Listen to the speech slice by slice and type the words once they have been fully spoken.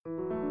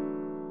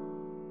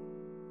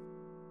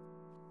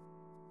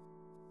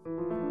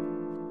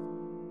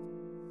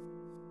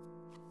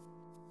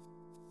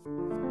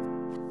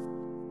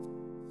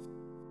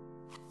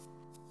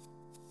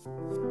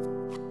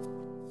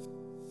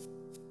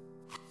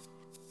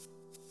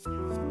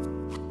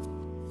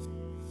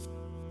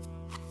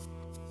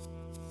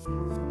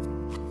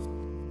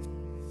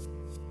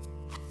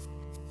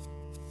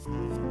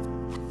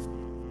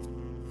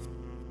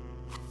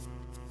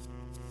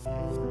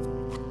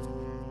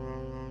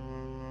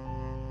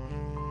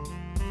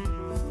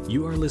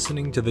You are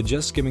listening to the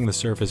Just Skimming the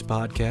Surface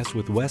podcast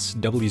with Wes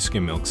W.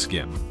 Skimmilk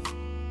Skim.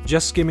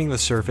 Just Skimming the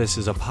Surface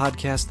is a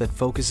podcast that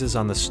focuses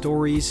on the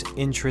stories,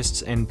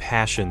 interests, and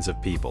passions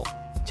of people.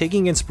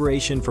 Taking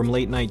inspiration from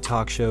late-night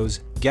talk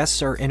shows,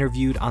 guests are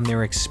interviewed on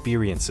their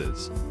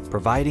experiences,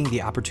 providing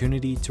the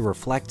opportunity to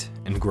reflect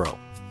and grow.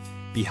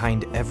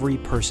 Behind every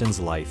person's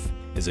life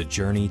is a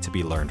journey to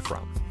be learned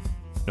from.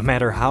 No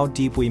matter how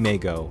deep we may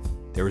go,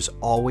 there is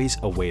always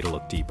a way to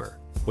look deeper,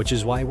 which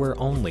is why we're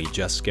only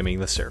just skimming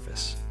the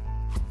surface.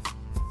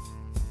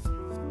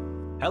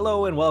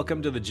 Hello and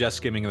welcome to the Just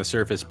Skimming the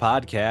Surface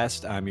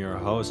podcast. I'm your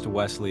host,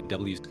 Wesley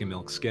W.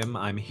 Skimmilk Skim.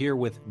 I'm here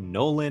with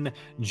Nolan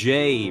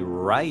J.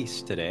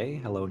 Rice today.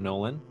 Hello,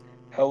 Nolan.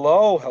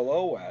 Hello,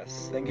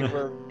 Wes. Thank you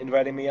for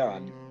inviting me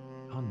on.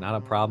 Oh, not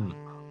a problem.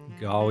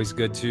 Always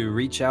good to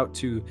reach out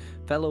to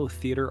fellow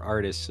theater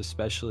artists,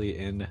 especially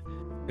in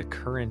the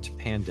current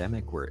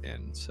pandemic we're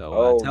in.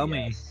 So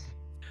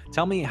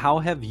tell me, how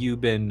have you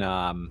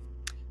been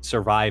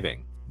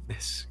surviving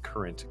this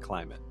current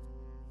climate?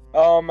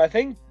 I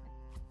think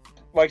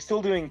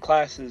still doing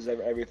classes and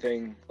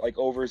everything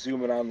over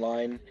Zoom and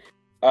online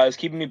is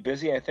keeping me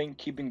busy. I think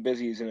keeping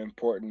busy is an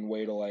important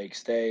way to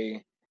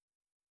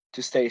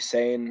stay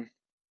sane.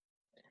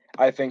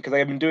 I think because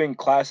I've been doing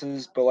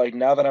classes, but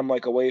now that I'm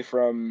away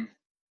from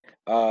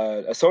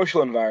a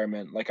social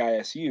environment like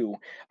ISU,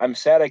 I'm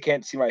sad I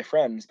can't see my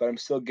friends, but I'm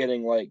still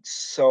getting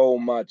so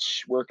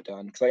much work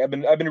done because I've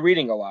been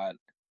reading a lot.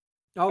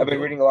 Oh, I've been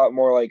good. reading a lot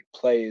more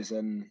plays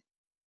and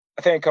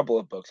I think a couple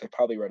of books. I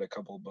probably read a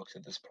couple of books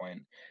at this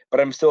point,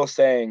 but I'm still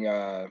staying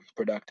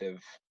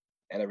productive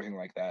and everything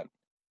like that.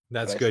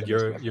 That's But I good.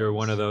 still miss my You're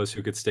one of friends. those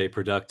who could stay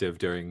productive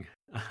during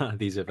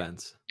these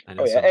events. I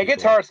know Oh yeah, some it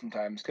gets people. hard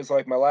sometimes because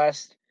my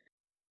last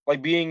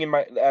being in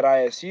my at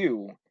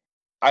ISU,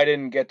 I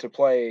didn't get to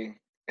play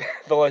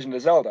The Legend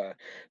of Zelda,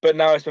 but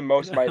now I spend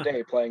most of my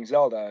day playing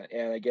Zelda,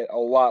 and I get a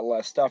lot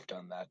less stuff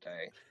done that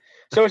day.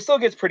 So it still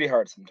gets pretty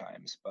hard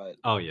sometimes, but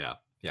Oh yeah,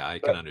 I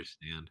can but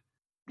understand.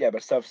 yeah,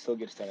 but stuff still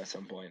gets done at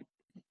some point.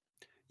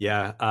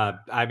 Yeah,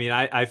 I mean,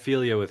 I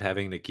feel you with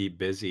having to keep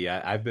busy.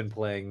 I've been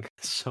playing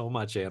so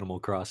much Animal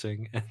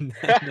Crossing, and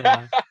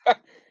then,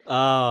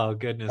 oh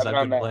goodness, I've been I've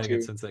on been that playing it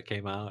too. since it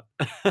came out.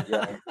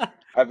 Yeah,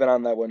 I've been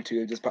on that one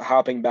too, just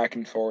hopping back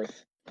and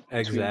forth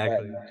between that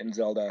Exactly. and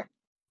Zelda.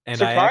 And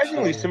I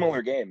Surprisingly actually,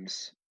 similar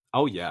games.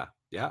 oh yeah,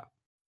 yeah.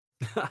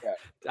 Yeah,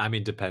 I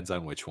mean, depends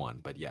on which one,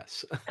 but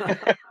yes.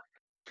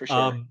 for sure.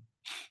 Um,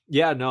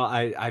 yeah, no,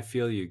 I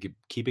feel you.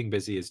 Keeping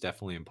busy is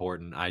definitely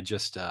important.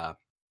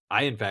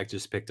 I in fact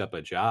just picked up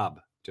a job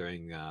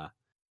during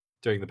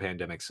the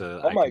pandemic so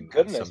that Oh I my can have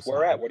some goodness,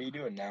 where at? side. What are you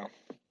doing now?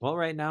 Well,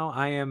 right now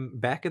I am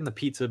back in the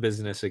pizza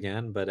business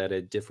again, but at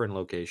a different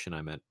location.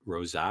 I'm at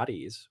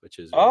Rosati's, which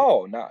is really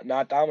Oh,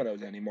 not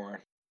Domino's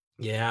anymore.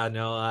 yeah,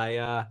 no,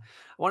 I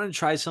wanted to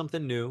try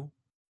something new.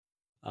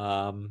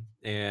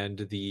 And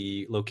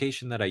the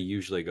location that I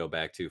usually go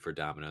back to for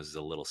Domino's is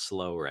a little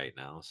slow right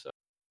now, so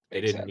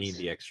they Makes didn't need sense.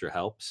 the extra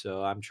help,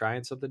 so I'm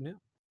trying something new.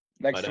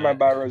 Next But time I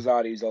buy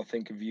Rosati's, I'll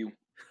think of you.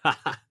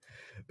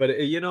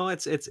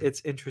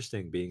 it's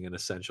interesting being an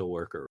essential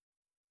worker.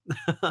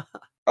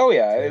 Oh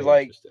yeah, It's it's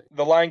very interesting.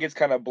 the line gets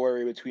kind of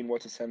blurry between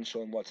what's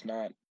essential and what's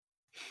not.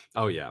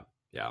 Oh yeah,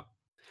 yeah.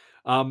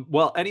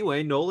 Well,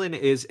 anyway, Nolan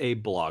is a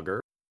blogger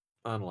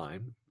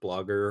online,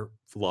 blogger,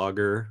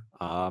 vlogger,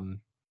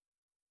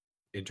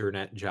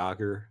 internet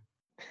jogger.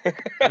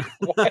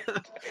 What?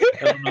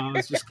 I don't know. I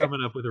was just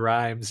coming up with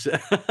rhymes.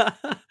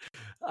 I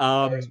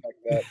um, respect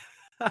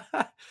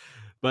that.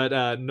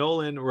 but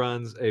Nolan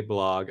runs a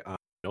blog on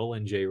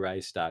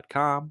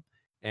nolanjrice.com.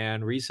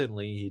 And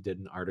recently he did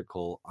an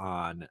article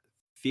on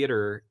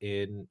theater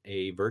in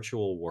a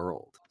virtual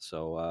world.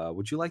 So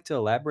would you like to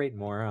elaborate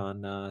more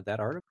on that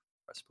article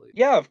for us, please?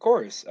 Yeah, of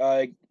course.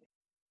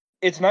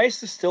 It's nice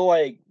to still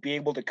be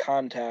able to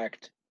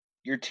contact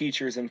your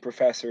teachers and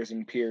professors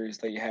and peers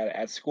that you had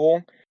at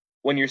school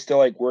when you're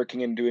still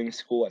working and doing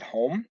school at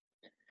home.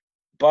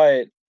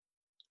 But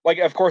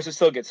of course it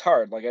still gets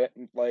hard.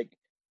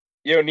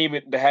 You don't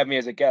need to have me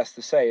as a guest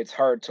to say it's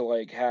hard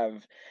to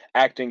have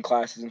acting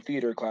classes and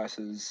theater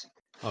classes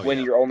Oh, when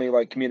yeah. you're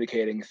only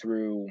communicating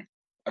through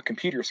a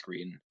computer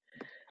screen.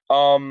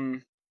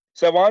 Um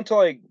so I want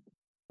to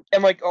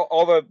and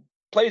all the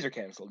plays are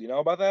canceled, you know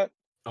about that?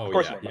 Oh, Of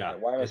course yeah. I know about Yeah.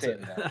 that. Why am I It's saying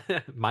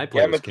that? my Yeah,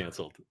 play was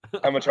canceled. I'm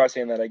gonna try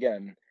saying that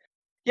again.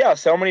 Yeah,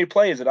 so many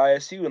plays at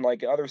ISU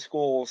and other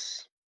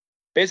schools,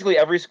 basically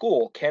every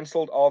school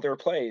canceled all their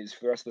plays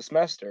for the rest of the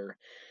semester.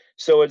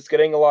 So it's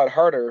getting a lot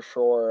harder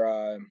for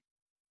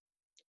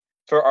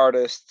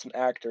artists and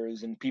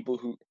actors and people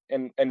who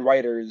and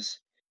writers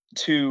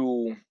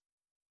to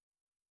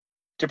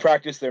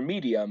practice their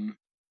medium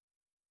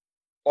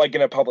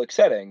in a public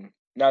setting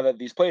now that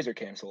these plays are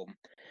canceled.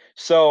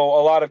 So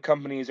a lot of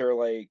companies are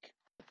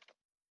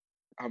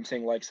I'm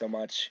saying so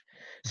much.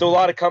 So a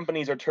lot of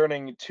companies are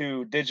turning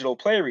to digital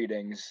play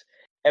readings,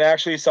 and I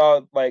actually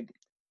saw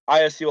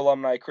ISU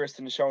alumni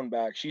Kristen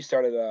Schoenbach. She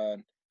started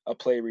a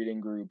play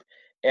reading group,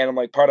 and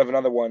I'm part of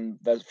another one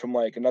that's from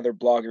another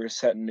blogger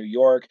set in New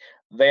York.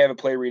 They have a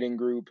play reading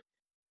group.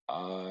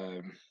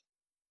 Um,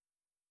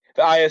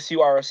 the ISU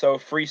RSO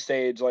Free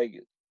Stage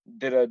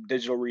did a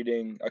digital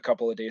reading a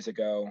couple of days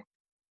ago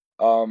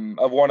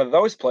of one of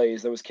those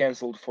plays that was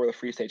canceled for the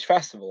Free Stage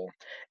Festival,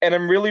 and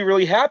I'm really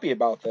really happy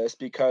about this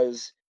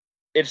because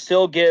it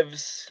still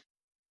gives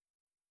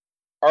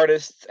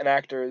artists and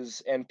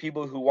actors and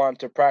people who want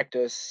to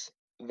practice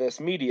this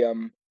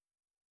medium,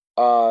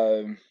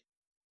 um,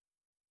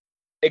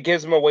 it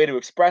gives them a way to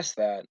express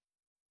that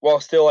while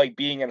still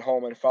being at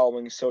home and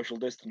following social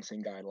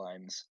distancing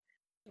guidelines.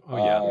 Oh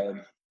yeah.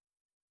 Um,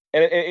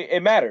 and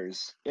it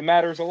matters. It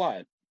matters a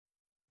lot.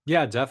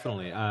 Yeah,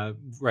 definitely.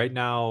 Right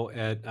now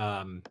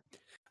I'm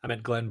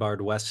at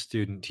Glenbard West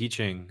student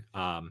teaching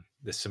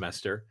this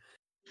semester.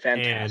 And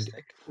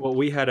Fantastic. well,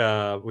 we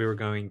were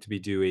going to be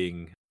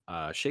doing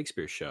a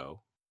Shakespeare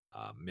show,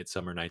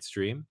 Midsummer Night's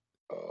Dream,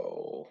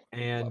 Oh,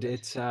 and love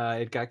it.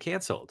 it got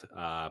canceled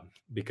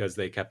because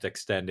they kept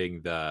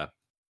extending the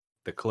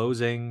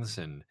closings,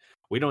 and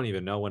we don't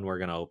even know when we're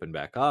going to open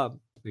back up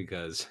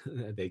because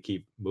they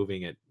keep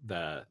moving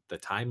the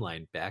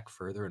timeline back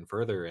further and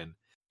further, and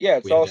Yeah,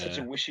 it's we had all such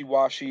a to.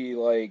 wishy-washy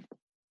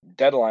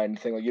deadline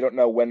thing. Like you don't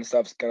know when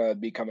stuff's gonna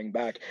be coming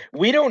back.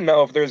 We don't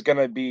know if there's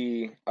gonna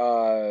be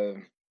a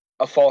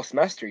fall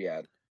semester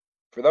yet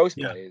for those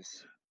Yeah.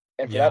 plays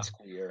and for that Yeah.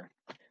 school year,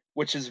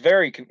 which is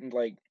very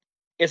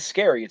it's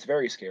scary. It's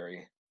very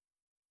scary.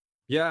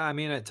 Yeah, I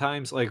mean, at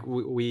times, like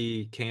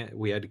we can't,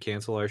 we had to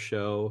cancel our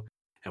show,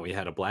 and we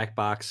had a black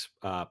box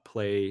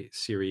play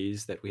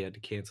series that we had to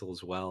cancel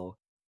as well.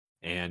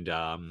 And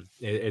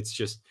it's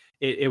just,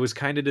 it was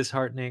kind of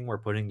disheartening. We're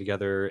putting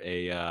together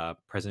a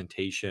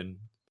presentation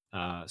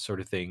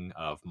sort of thing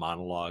of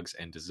monologues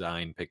and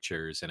design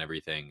pictures and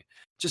everything,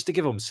 just to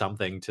give them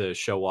something to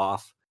show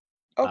off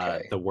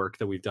Okay. the work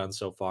that we've done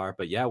so far.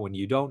 But yeah, when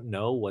you don't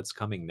know what's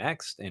coming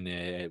next, and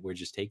we're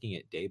just taking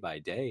it day by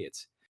day,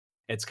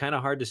 it's kind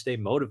of hard to stay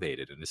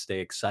motivated and to stay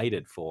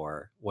excited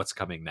for what's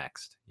coming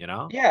next. You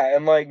know? Yeah,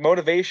 and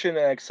motivation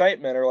and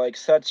excitement are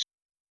such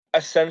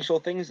essential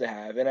things to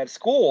have. And at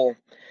school,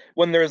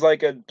 when there's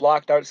a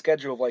blocked out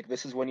schedule of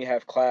this is when you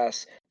have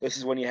class, this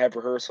is when you have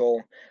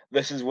rehearsal,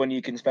 this is when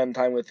you can spend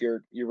time with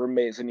your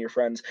roommates and your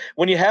friends.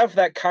 When you have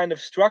that kind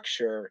of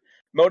structure,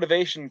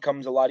 motivation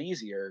comes a lot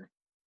easier.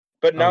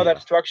 But Oh now that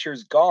yeah.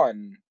 structure's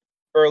gone,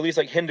 or at least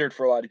hindered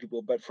for a lot of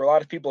people, but for a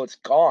lot of people it's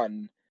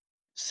gone.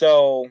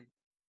 So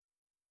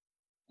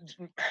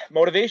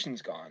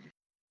motivation's gone.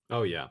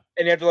 Oh yeah.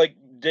 And you have to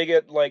dig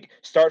it,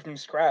 start from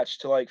scratch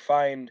to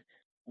find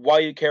why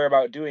you care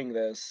about doing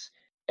this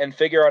and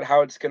figure out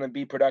how it's going to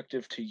be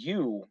productive to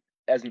you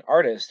as an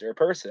artist or a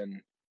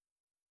person,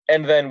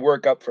 and then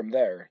work up from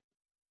there.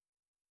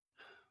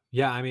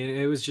 Yeah, I mean,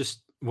 it was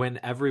just when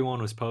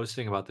everyone was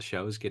posting about the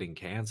shows getting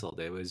canceled,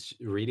 it was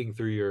reading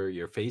through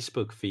your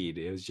Facebook feed.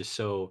 It was just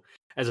so,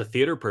 as a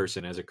theater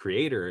person, as a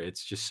creator,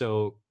 it's just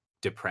so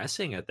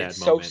depressing at It's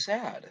that so moment.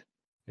 sad.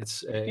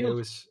 It's It it feels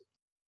was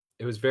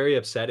it was very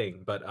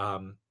upsetting, but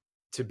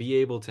to be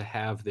able to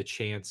have the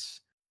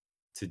chance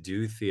to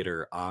do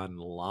theater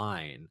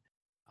online,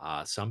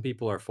 some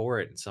people are for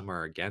it and some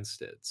are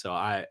against it. So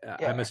I'm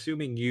yeah.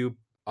 assuming you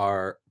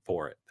are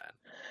for it then.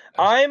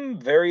 I'm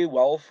very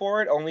well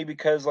for it only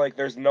because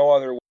there's no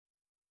other, well,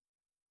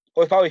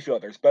 there's probably a few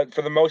others, but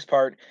for the most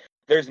part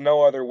there's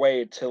no other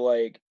way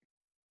to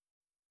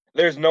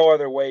there's no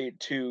other way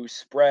to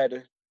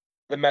spread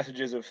the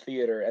messages of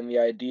theater and the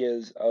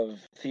ideas of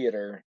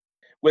theater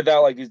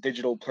without these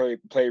digital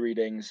play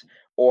readings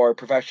or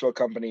professional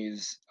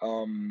companies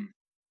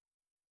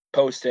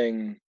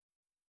posting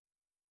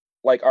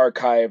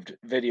archived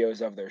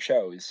videos of their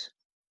shows.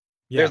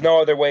 There's Yeah.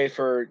 no other way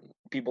for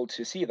people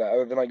to see that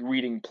other than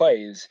reading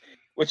plays,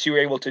 which you were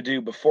able to do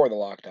before the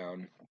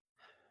lockdown.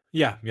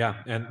 Yeah,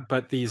 yeah, and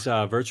but these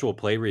virtual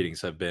play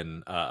readings have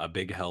been a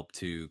big help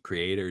to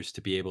creators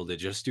to be able to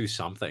just do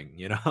something,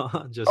 you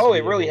know, just to Oh,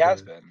 it be really able has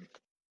to. been.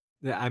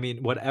 Yeah, I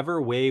mean,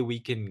 whatever way we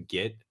can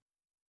get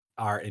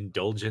our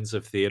indulgence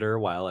of theater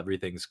while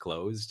everything's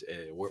closed,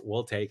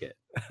 we'll take it.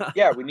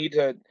 Yeah, we need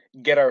to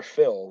get our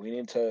fill. We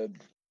need to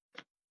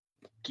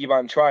keep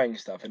on trying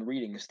stuff and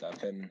reading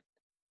stuff and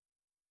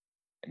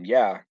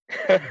yeah.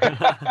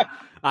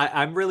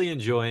 I'm really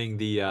enjoying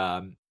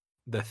the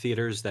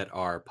theaters that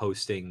are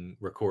posting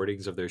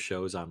recordings of their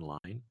shows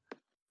online.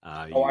 Oh,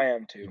 I You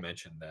am you too.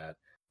 mentioned that.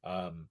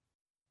 Um,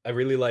 I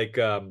really like.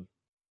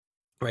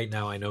 Right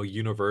now, I know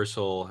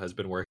Universal has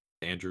been working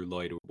with Andrew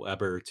Lloyd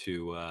Webber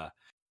to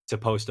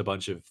post a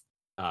bunch of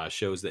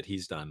shows that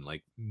he's done,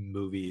 like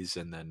movies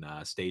and then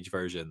stage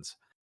versions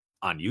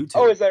on Oh,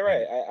 YouTube. is that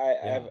right? And I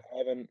yeah,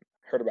 haven't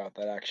heard about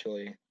that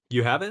actually.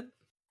 you haven't?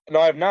 No,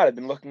 I've not. I've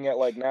been looking at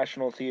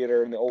National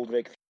Theater and the Old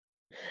Vic.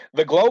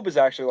 The Globe is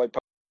actually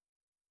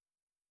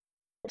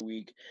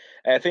week,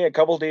 and I think a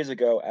couple days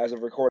ago, as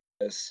of recording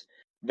this,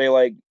 they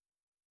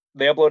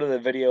they uploaded a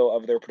video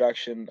of their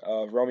production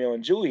of Romeo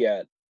and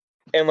Juliet,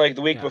 and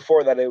the week Yeah,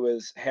 before that, it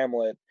was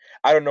Hamlet.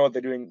 I don't know what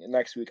they're doing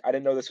next week. I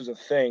didn't know this was a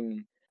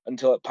thing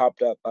until it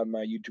popped up on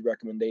my YouTube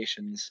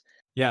recommendations.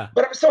 yeah.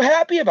 But I'm so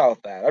happy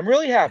about that. I'm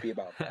really happy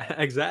about that.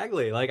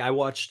 Exactly. Like I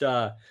watched.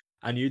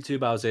 On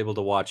YouTube, I was able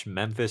to watch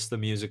Memphis the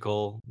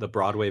musical, the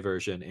Broadway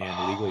version,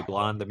 and Legally Oh, I love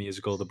Blonde the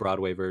musical, the Memphis.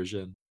 Broadway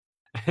version.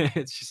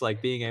 It's just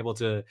like being able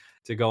to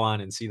go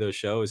on and see those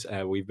shows.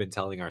 We've been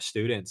telling our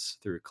students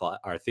through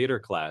our theater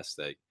class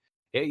that,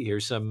 hey,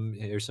 here's some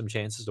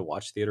chances to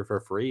watch theater for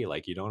free.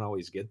 Like you don't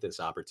always get this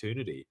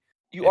opportunity,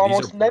 You and these are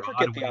almost never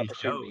get the Broadway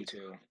opportunity shows.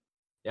 to.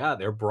 Yeah,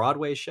 they're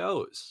Broadway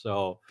shows,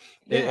 so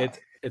Yeah.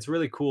 it's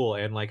really cool.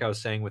 And like I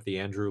was saying with the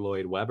Andrew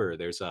Lloyd Webber,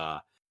 there's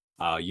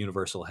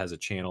Universal has a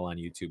channel on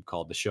YouTube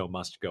called The Show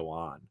Must Go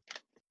On,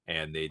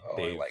 and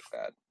Oh, I like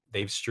that.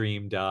 they've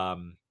streamed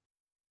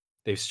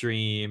they've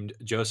streamed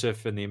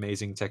Joseph and the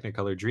Amazing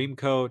Technicolor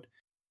Dreamcoat.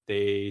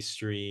 They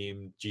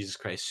streamed Jesus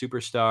Christ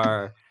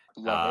Superstar.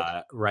 Love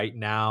it. Right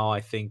now, I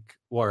think,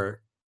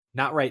 or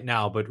not right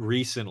now, but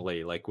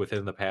recently, like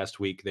within the past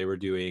week, they were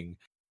doing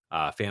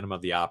Phantom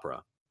of the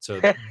Opera. So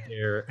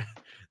they're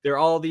they're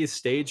all these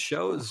stage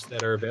shows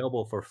that are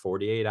available for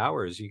 48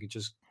 hours. You can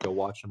just go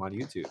watch them on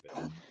YouTube.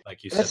 And then,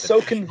 like you And that's said, the so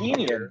National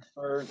convenient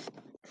Theater.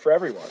 for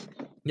everyone.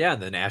 Yeah,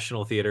 the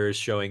National Theater is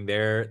showing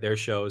their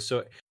shows.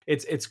 So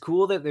it's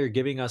cool that they're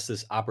giving us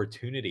this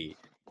opportunity.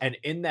 And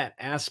in that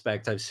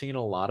aspect, I've seen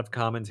a lot of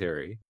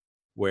commentary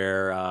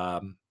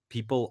where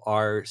people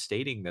are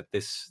stating that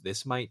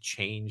this might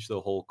change the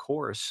whole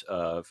course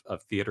of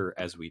theater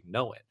as we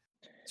know it.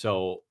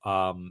 So,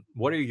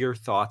 what are your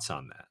thoughts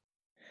on that?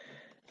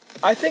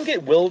 I think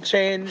it will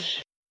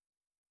change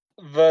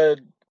the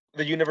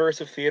the universe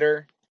of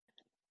theater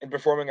and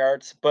performing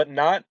arts, but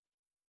not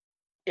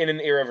in an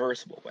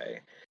irreversible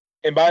way.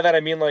 And by that I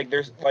mean like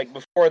there's like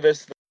before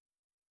this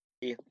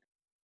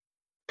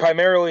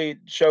primarily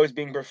shows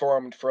being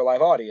performed for a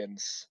live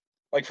audience,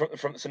 like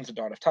from since the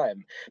dawn of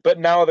time. But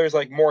now there's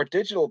like more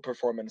digital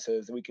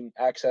performances that we can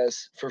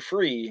access for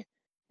free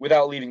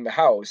without leaving the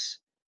house.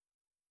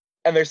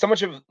 And there's so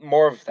much of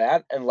more of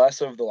that and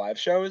less of the live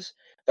shows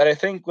that I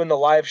think when the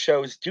live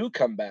shows do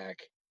come back,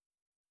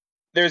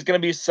 there's going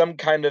to be some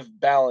kind of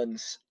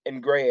balance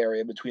and gray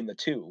area between the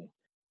two.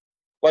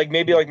 Like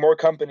maybe Yeah. like more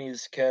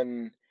companies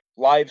can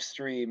live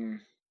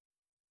stream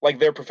like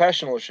their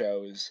professional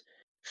shows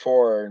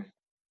for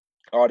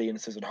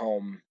audiences at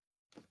home.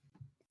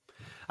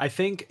 I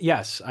think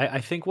yes, I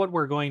think what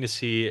we're going to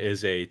see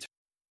is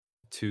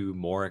to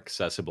more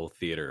accessible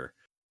theater.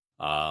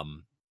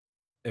 Um,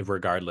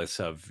 regardless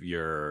of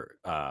your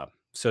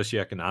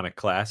socioeconomic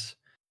class,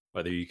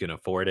 whether you can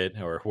afford it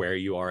or where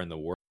you are in the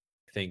world.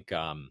 I think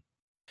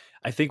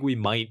I think we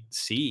might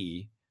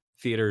see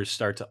theaters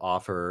start to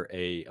offer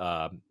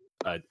a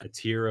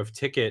tier of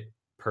ticket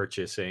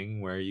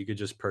purchasing where you could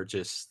just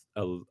purchase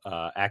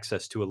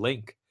access to a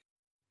link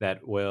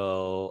that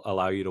will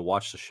allow you to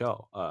watch the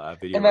show, a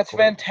video And that's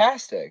recording.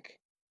 fantastic.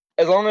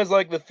 As long as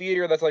like the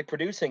theater that's like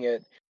producing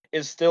it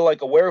is still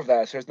like aware of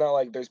that. So it's not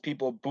like there's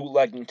people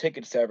bootlegging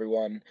tickets to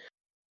everyone.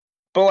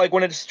 But like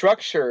when it's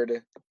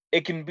structured,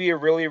 it can be a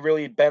really,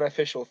 really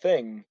beneficial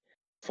thing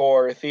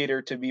for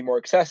theater to be more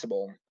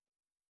accessible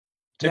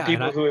to Yeah, and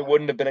people who it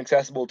wouldn't have been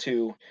accessible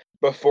to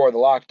before the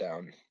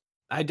lockdown.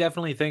 I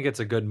definitely think it's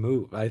a good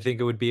move. I think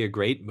it would be a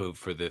great move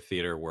for the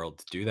theater world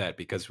to do that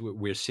because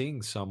we're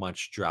seeing so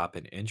much drop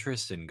in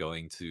interest in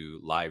going to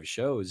live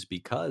shows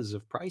because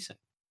of pricing.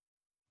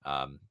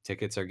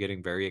 Tickets are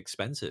getting very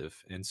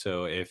expensive, and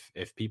so if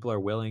people are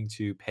willing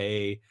to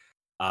pay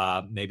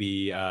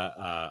maybe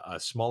a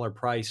smaller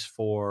price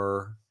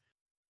for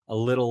a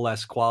little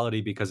less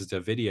quality because it's a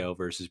video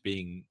versus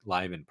being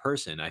live in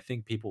person, I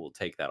think people will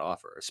take that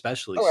offer,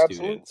 especially Oh,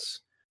 absolutely.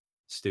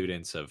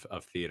 students of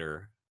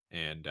theater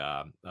and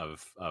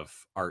of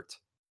art.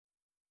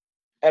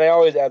 And I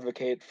always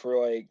advocate for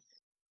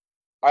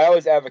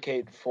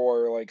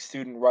like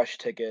student rush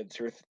tickets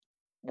or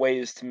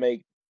ways to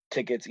make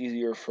tickets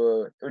easier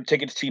for or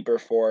tickets cheaper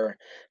for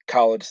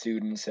college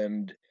students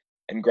and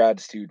grad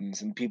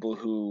students and people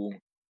who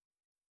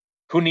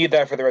need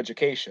that for their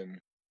education.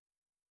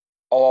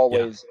 I'll Yeah,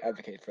 always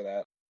advocate for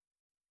that.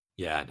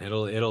 yeah, and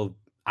it'll.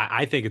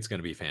 I think it's going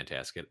to be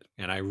fantastic,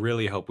 and I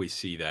really hope we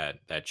see that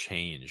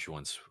change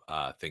once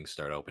things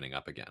start opening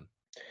up again.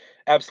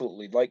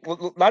 Absolutely. Like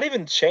not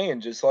even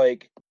change, it's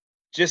like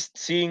just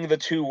seeing the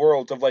two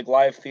worlds of like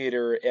live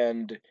theater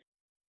and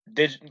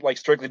like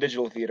strictly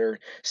digital theater,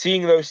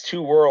 seeing those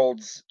two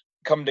worlds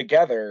come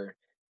together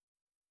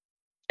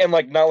and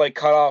like not like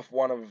cut off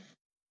one of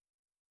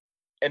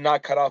and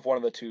not cut off one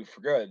of the two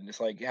for good.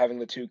 It's like having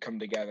the two come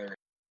together.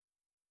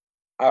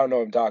 I don't know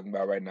what I'm talking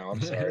about right now. I'm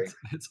sorry.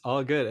 It's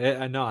all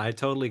good. I know. I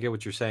totally get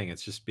what you're saying.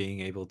 It's just being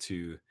able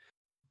to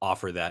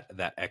offer that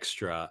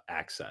extra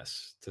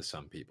access to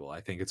some people. I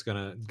think it's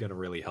gonna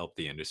really help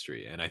the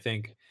industry, and I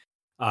think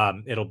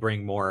it'll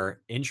bring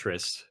more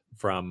interest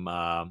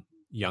from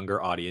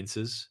younger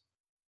audiences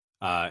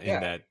in Yeah.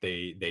 that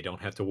they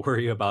don't have to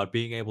worry about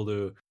being able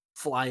to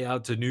fly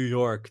out to New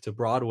York to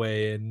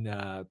Broadway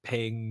and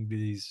paying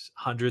these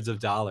hundreds of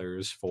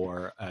dollars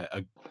for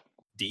a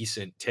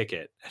decent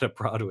ticket at a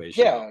Broadway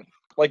show. Yeah.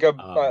 Like a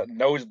Um,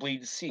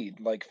 nosebleed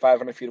seat, like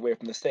 500 feet away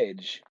from the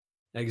stage.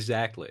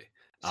 exactly.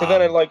 So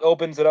then it Um, like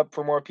opens it up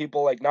for more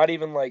people, like not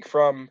even like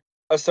from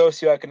a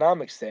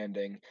socioeconomic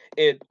standing.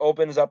 It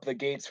opens up the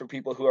gates for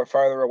people who are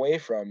farther away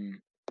from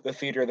the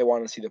theater they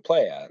want to see the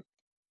play at.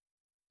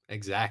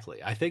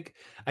 Exactly. I think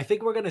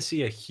we're gonna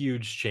see a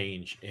huge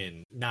change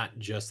in not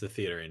just the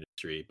theater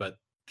industry, but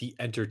the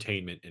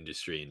entertainment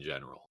industry in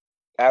general.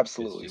 It's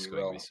Absolutely, just we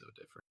going to be will. so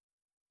different.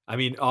 I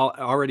mean,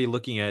 already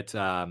looking at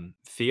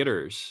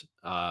theaters,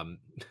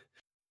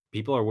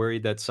 people are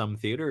worried that some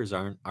theaters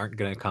aren't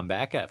going to come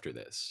back after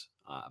this.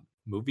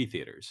 Movie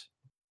theaters.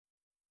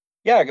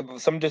 Yeah,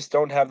 some just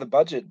don't have the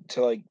budget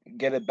to like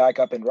get it back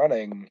up and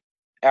running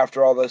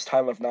after all this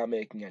time of not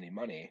making any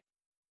money.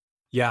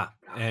 Yeah,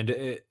 and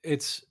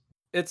it's.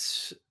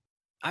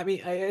 I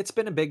mean, it's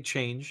been a big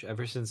change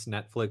ever since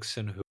Netflix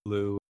and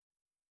Hulu,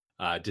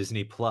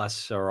 Disney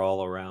Plus are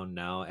all around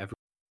now.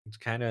 Everyone's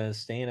kind of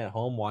staying at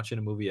home, watching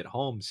a movie at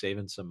home,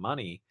 saving some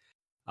money.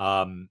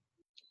 Um,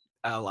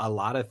 a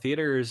lot of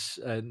theaters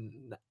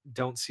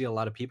don't see a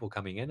lot of people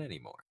coming in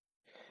anymore.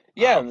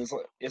 Yeah, and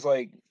Um, it's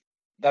like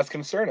that's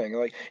concerning.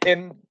 Like,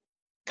 and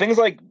things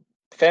like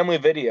Family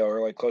Video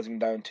are like closing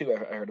down too. I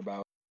heard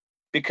about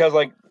because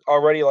like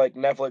already like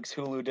Netflix,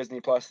 Hulu,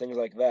 Disney Plus, things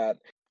like that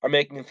are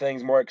making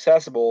things more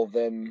accessible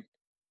than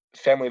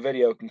Family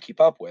Video can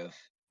keep up with,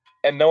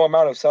 and no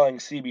amount of selling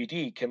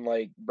CBD can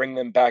like bring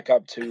them back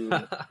up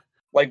to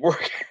like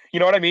work. You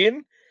know what I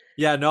mean?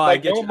 yeah, no, I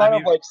Like no get you. I amount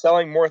of mean, like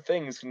selling more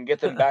things can get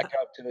them back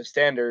up to the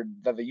standard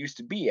that they used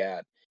to be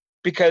at,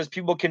 because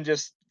people can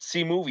just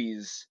see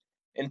movies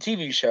and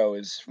TV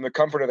shows from the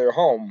comfort of their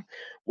home.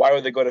 Why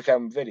would they go to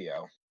Family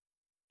Video?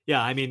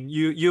 yeah, I mean,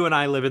 you and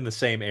I live in the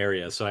same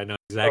area, so I know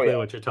Oh exactly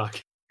what you're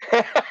talking.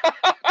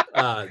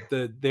 yeah.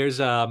 There's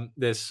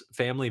this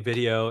family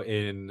video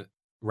in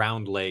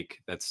Round Lake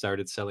that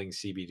started selling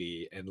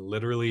CBD, and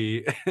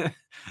literally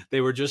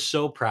they were just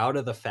so proud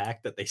of the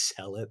fact that they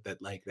sell it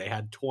that like they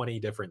had 20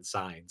 different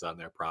signs on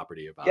their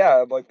property about it.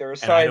 Yeah, like there are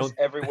And I signs don't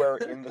everywhere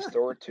in the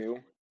store too.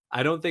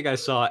 I don't think I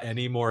saw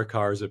any more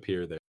cars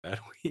appear there that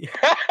week.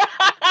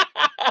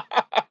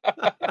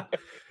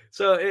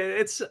 So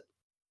it's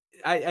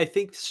I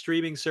think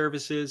streaming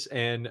services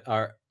and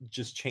are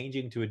just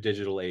changing to a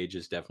digital age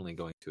is definitely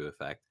going to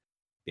affect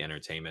the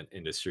entertainment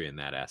industry in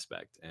that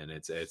aspect. And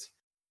it's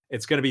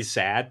going to be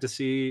sad to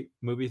see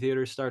movie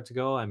theaters start to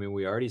go. I mean,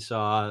 we already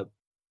saw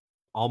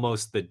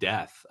almost the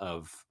death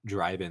of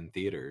drive-in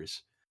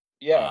theaters.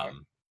 Yeah.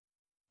 Um,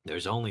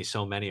 there's only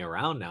so many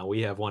around now.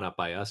 We have one up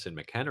by us in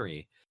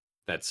McHenry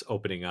that's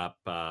opening up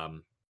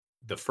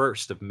the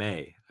 1st of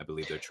May. I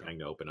believe they're trying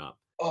to open up.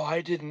 Oh,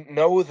 I didn't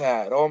know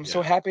that. Oh, I'm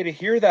so Yeah. happy to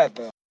hear that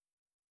though.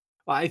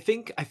 Well, I I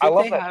think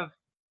love they that. have.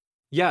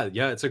 Yeah,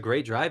 yeah, it's a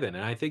great drive-in,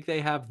 and I think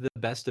they have the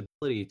best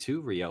ability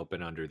to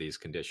reopen under these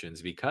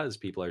conditions because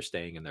people are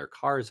staying in their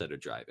cars at a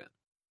drive-in.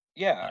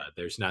 Yeah.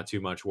 There's not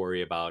too much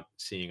worry about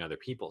seeing other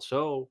people.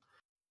 So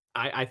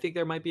I think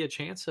there might be a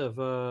chance of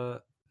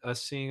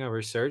us seeing a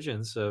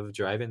resurgence of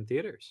drive-in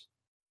theaters.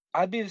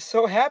 I'd be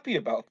so happy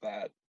about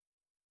that.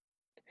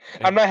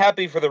 I'm And not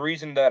happy for the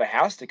reason that it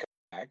has to come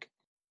back.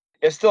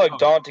 It's still like oh no,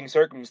 daunting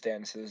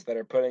circumstances that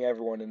are putting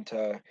everyone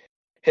into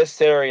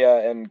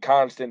hysteria and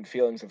constant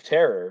feelings of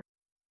terror.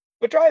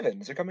 But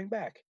drive-ins are coming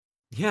back.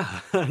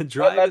 yeah,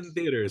 drive-in That's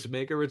theaters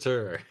make a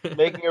return.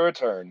 making a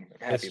return. I'm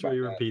happy about History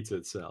that. repeats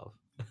itself.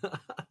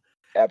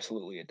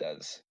 Absolutely, it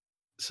does.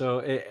 So,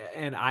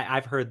 and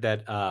I've heard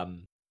that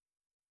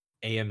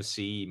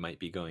AMC might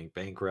be going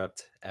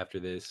bankrupt after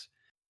this.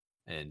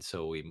 And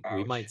so we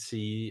might Ouch.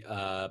 see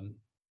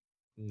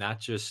not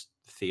just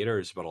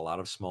theaters, but a lot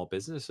of small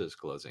businesses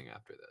closing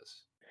after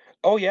this.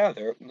 Oh yeah,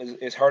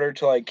 it's harder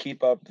to like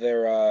keep up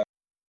their.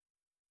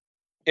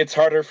 It's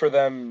harder for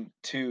them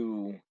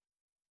to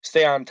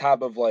stay on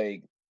top of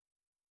like.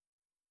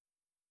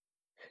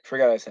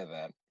 Forgot I said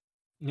that.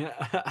 Yeah.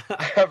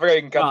 I forgot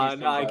you can cut these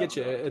No, things I out. get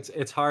you.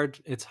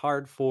 It's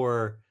hard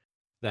for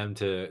them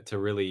to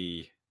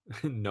really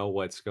know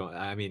what's going.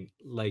 I mean,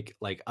 like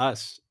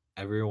us,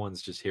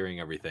 everyone's just hearing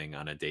everything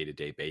on a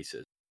day-to-day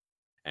basis.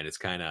 And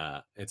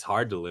it's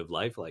hard to live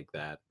life like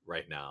that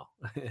right now.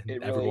 And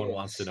It really everyone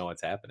wants to is. know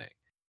what's happening.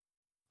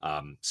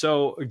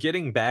 So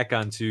getting back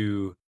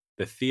onto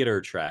the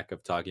theater track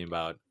of talking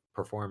about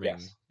performing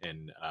Yes.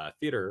 in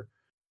theater,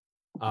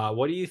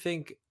 what do you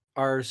think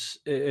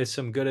is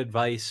some good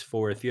advice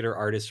for theater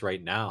artists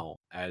right now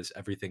as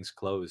everything's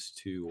closed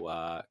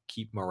to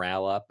keep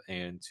morale up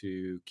and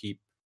to keep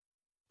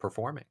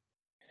performing?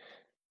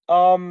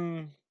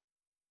 Um.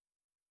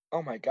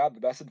 Oh my god, the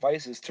best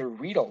advice is to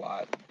read a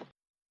lot.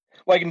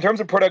 Like in terms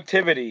of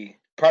productivity,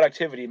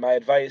 my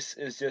advice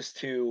is just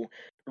to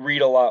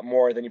read a lot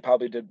more than you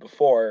probably did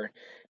before,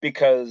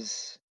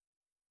 because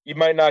you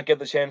might not get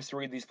the chance to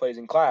read these plays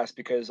in class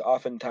because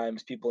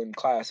oftentimes people in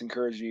class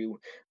encourage you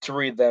to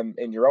read them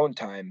in your own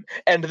time.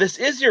 And this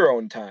is your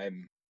own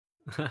time.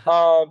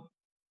 Um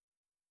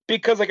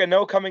because like I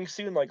know coming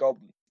soon, like I'll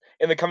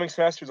in the coming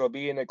semesters I'll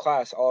be in a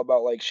class all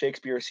about like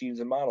Shakespeare scenes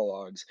and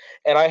monologues.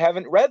 And I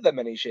haven't read that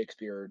many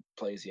Shakespeare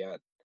plays yet.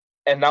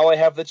 And now I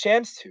have the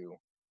chance to.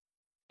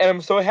 And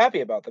I'm so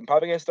happy about them.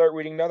 Probably gonna start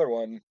reading another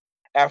one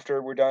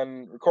after we're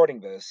done recording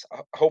this,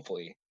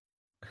 hopefully.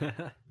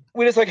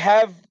 We just like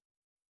have.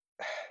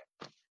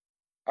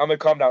 I'm gonna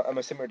calm down. I'm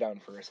gonna simmer down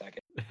for a second.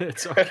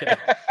 It's okay.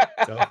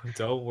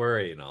 Don't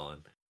worry,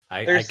 Nolan.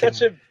 I There's such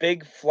can. a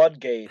big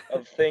floodgate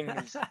of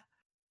things,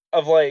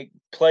 of like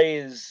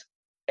plays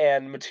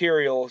and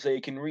materials that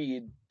you can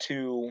read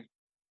to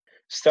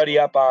study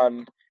up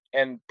on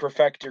and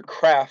perfect your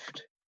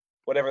craft,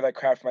 whatever that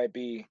craft might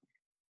be.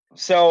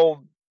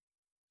 So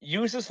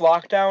use this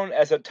lockdown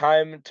as a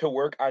time to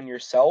work on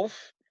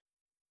yourself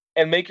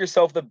and make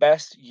yourself the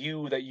best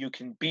you that you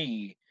can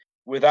be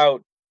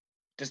without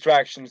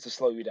distractions to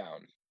slow you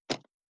down.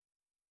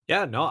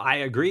 Yeah, no, I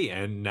agree.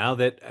 And now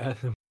that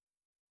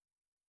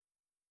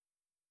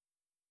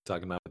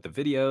talking about the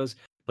videos,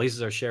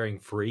 places are sharing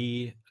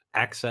free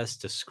access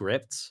to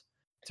scripts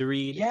to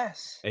read.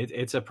 Yes.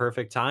 It's a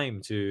perfect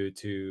time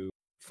to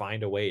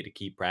find a way to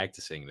keep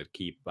practicing, to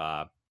keep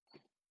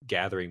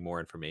gathering more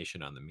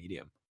information on the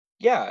medium.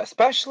 Yeah,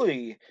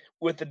 especially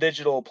with the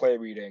digital play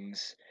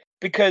readings,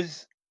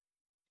 because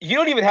you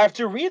don't even have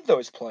to read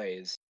those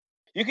plays.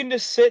 You can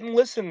just sit and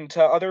listen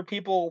to other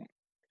people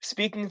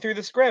speaking through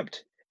the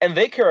script, and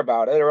they care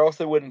about it, or else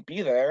they wouldn't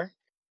be there.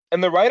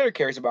 And the writer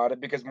cares about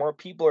it because more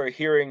people are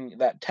hearing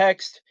that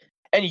text,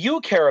 and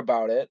you care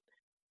about it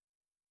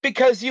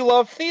because you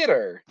love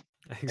theater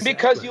and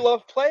because you Exactly.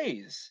 love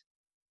plays.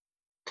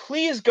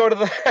 Please go to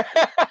the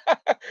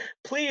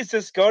please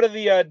just go to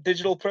the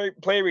digital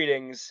play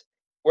readings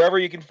wherever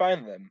you can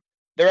find them.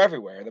 They're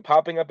everywhere. They're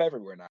popping up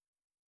everywhere now.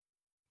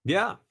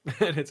 Yeah,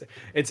 and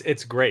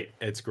it's great.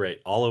 It's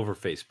great all over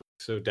Facebook.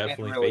 So It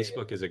definitely, really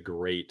Facebook is. is a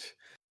great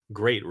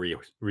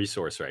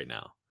resource right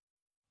now.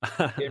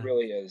 It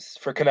really is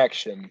for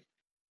connection.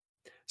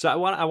 So I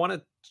want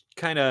to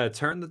kind of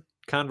turn the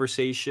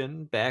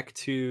conversation back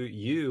to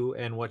you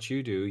and what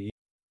you do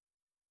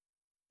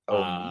Oh,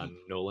 me. on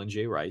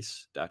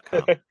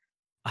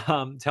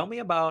nolanjrice.com. Tell me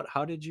about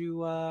how did you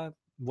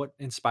what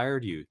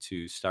inspired you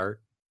to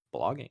start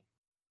blogging?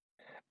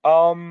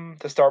 To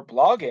start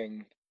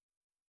blogging,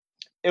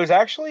 it was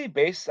actually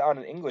based on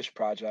an English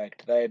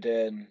project that I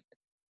did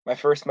my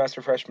first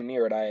semester freshman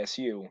year at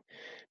ISU,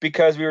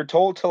 because we were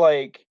told to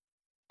like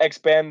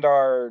expand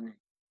our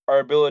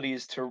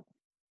abilities to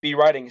be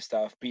writing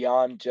stuff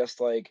beyond just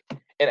like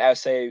an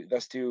essay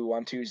that's due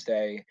on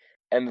Tuesday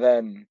and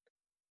then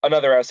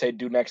another essay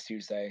due next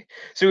Tuesday.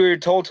 So we were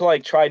told to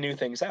like try new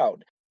things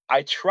out.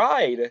 I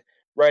tried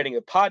writing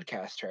a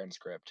podcast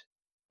transcript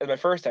as my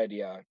first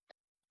idea,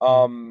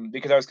 Mhm.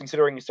 because I was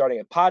considering starting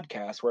a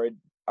podcast where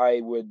I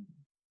would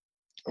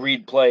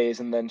read plays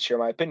and then share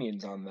my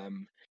opinions on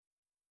them.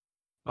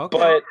 Okay.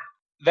 But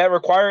that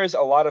requires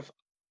a lot of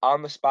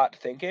on the spot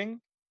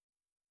thinking.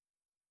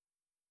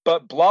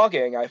 But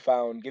blogging, I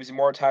found, gives you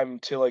more time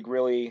to like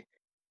really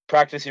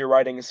practice your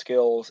writing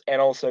skills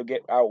and also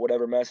get out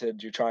whatever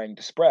message you're trying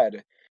to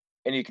spread.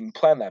 And you can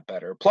plan that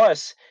better.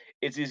 Plus,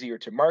 it's easier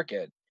to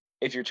market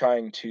if you're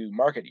trying to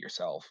market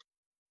yourself.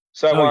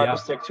 So I Oh wanted to yeah.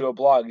 stick to a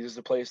blog as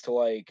a place to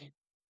like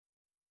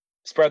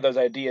spread those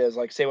ideas,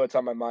 like say what's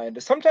on my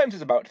mind. Sometimes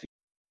it's about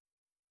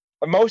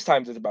most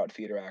times it's about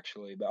theater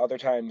actually, but other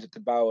times it's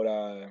about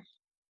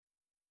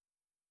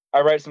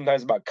I write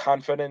sometimes about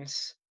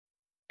confidence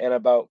and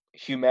about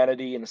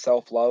humanity and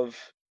self-love.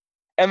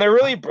 And they're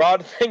really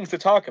broad things to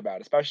talk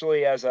about,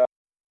 especially as a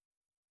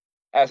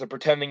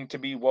pretending to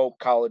be woke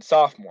college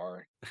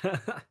sophomore.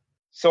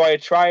 So I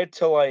tried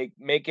to like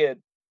make it,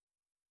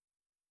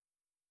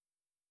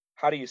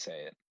 how do you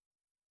say it?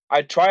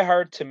 I try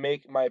hard to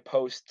make my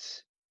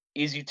posts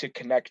easy to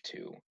connect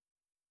to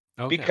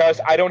Okay. because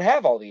I don't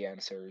have all the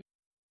answers.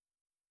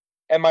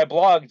 And my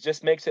blog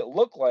just makes it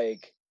look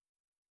like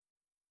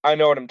I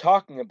know what I'm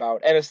talking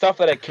about and it's stuff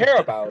that I care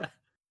about.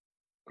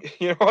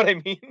 You know what I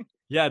mean?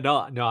 Yeah,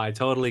 no, I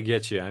totally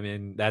get you. I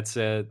mean, that's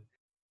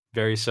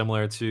very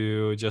similar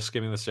to just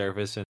skimming the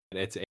surface, and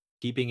it's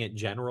keeping it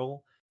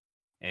general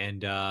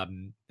and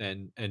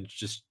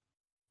just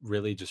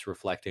really just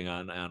reflecting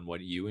on what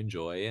you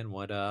enjoy and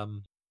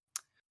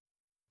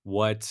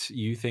what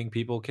you think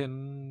people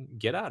can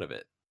get out of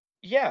it.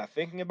 Yeah,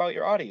 thinking about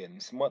your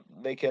audience and what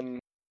they can,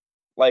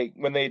 like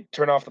when they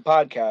turn off the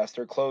podcast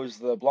or close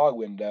the blog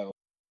window,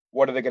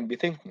 what are they going to be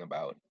thinking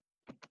about?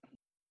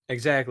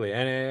 Exactly,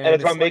 And and it's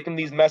it's about like making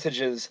these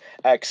messages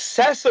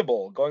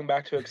accessible, going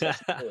back to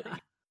accessibility.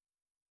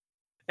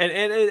 and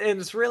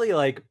it's really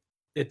like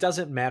it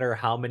doesn't matter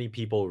how many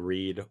people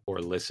read or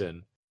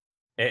listen.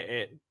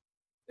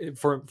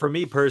 For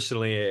me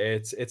personally,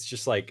 it's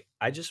just like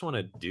I just want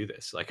to do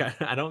this. Like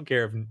I don't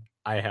care if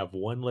I have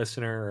one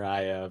listener or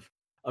I have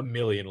a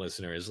million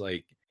listeners.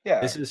 Like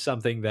this Yeah, is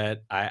something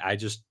that I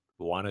just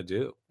want to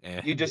do. you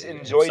And just if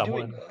enjoy doing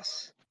someone,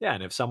 this. yeah,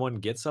 and if someone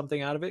gets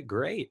something out of it,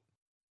 great.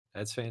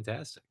 That's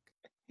fantastic.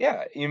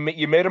 Yeah, you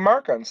made a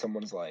mark on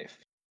someone's life,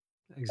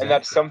 and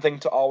that's Exactly. something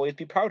to always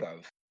be proud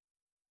of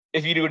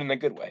if you do it in a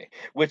good way,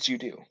 which you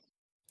do.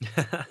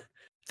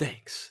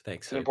 Thanks.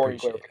 It's an I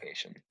important appreciate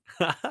clarification.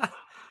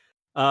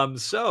 it.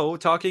 So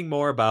talking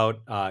more about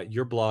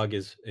your blog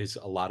is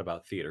a lot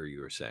about theater. You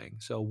were saying.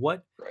 So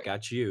what Right.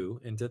 got you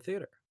into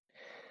theater?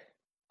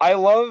 I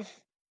love.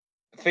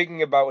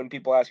 thinking about when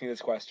people ask me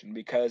this question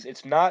because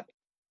it's not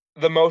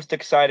the most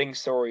exciting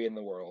story in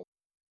the world.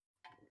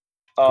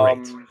 Great.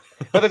 Um,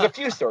 but there's a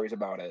few stories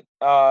about it.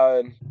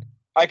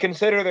 I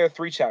consider there are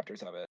 3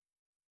 chapters of it,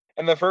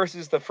 and the first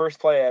is the first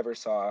play I ever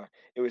saw.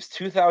 It was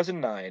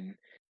 2009,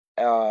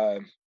 uh,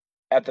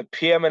 at the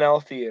PM&L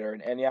Theater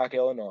in Antioch,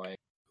 Illinois,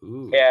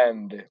 Ooh,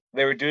 and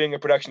they were doing a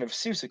production of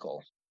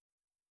Seussical,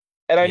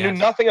 and I knew yes.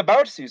 nothing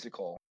about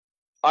Seussical.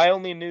 I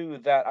only knew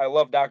that I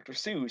loved Dr.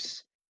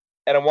 Seuss,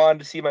 and I wanted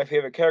to see my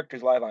favorite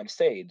characters live on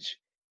stage,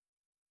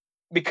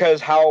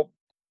 because how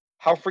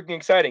freaking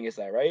exciting is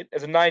that, right?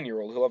 As a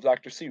 9-year-old who loves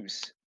Dr.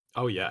 Seuss.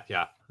 Oh, yeah,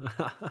 yeah.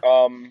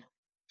 Um,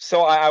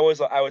 so I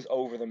was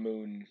over the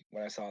moon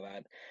when I saw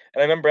that, and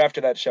I remember after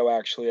that show,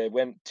 actually, I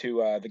went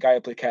to, the guy who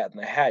played Cat in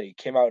the Hat. He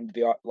came out into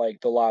the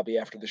the lobby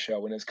after the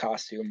show in his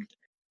costume,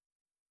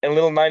 and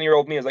little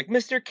 9-year-old me was like,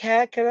 "Mr.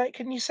 Cat,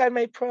 can you sign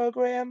my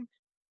program?"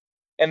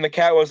 And the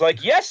cat was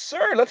like, "Yes,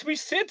 sir, let me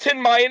sit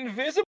in my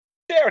invisible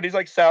chair," and he's,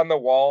 like, sat on the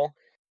wall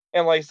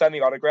and, like, signed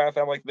the autograph,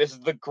 and I'm like, "This is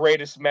the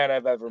greatest man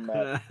I've ever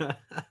met."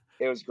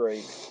 It was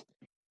great.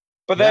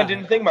 But then I Yeah.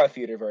 didn't think about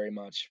theater very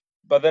much.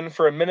 But then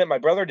for a minute, my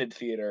brother did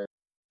theater.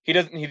 He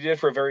did it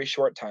for a very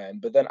short time,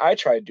 but then I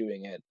tried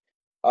doing it,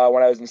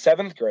 when I was in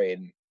 7th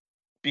grade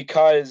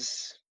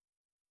because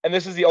and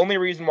this is the only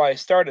reason why I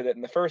started it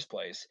in the first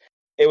place.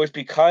 It was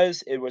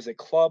because it was a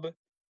club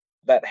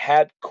that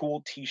had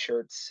cool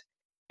T-shirts,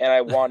 and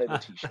I wanted a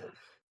T-shirt.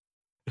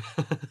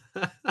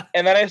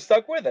 And then I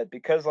stuck with it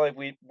because, like,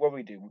 we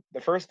do?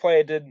 The first play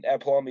I did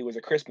at Palumbi was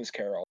A Christmas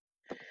Carol,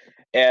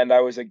 and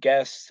I was a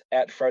guest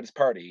at Fred's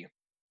party,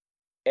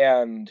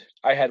 and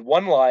I had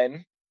 1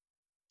 line,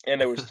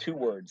 and it was 2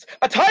 words,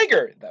 "A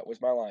tiger!" That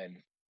was my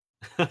line.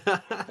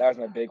 That was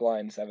my big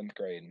line in 7th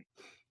grade.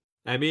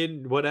 I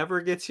mean, whatever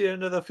gets you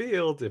into the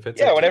field, if it's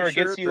a Yeah, whatever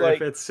gets T-shirt you, or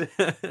if like it's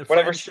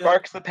whatever friendship.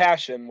 sparks the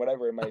passion,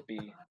 whatever it might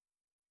be.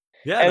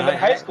 Yeah, and And then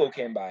high I school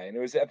came by, and it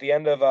was at the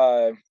end of,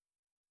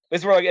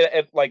 this is where,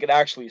 like, it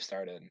actually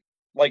started.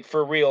 Like,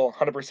 for real,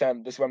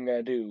 100%, this is what I'm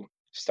gonna do,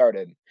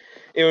 started.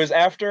 It was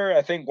after,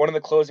 I think, one of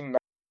the closing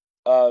nights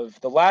of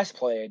the last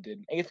play I did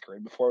in 8th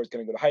grade before I was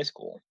gonna go to high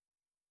school,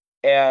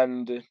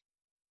 and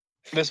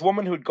this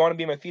woman who had gone to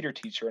be my theater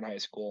teacher in high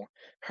school,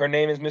 her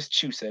name is Miss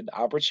Chused,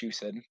 Abra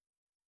Chused,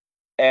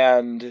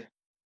 and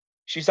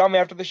she saw me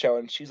after the show,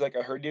 and she's like,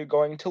 "I heard you're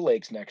going to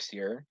Lakes next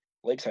year,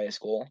 Lakes High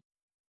School,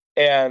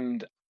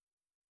 and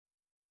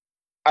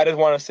I just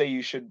wanna say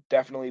you should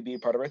definitely be a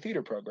part of our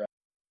theater program."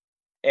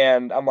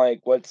 And I'm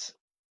like,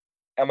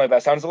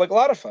 "That sounds like a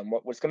lot of fun.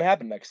 What's gonna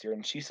happen next year?"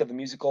 And she said the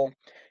musical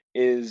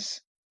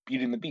is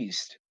Beauty and the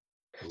Beast.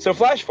 So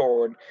flash Ooh.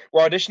 forward,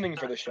 we're auditioning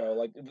for the show,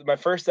 like, my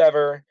first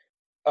ever,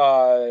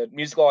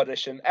 musical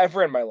audition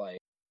ever in my life,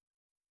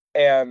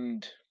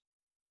 and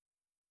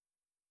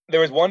there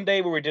was one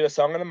day where we did a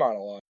song and a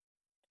monologue,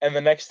 and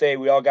the next day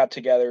we all got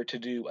together to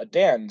do a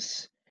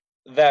dance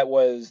that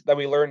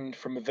we learned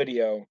from a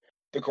video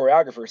the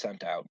choreographer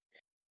sent out.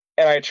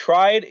 And I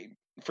tried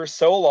for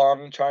so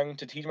long trying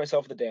to teach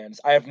myself the dance.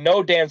 I have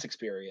no dance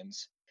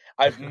experience.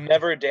 I've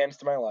never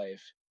danced in my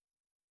life.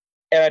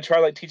 And I tried,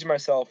 like, teaching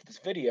myself this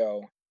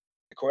video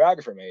the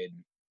choreographer made,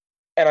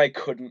 and I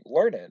couldn't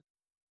learn it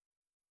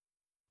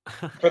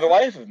for the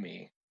life of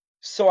me.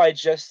 So I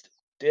just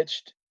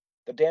ditched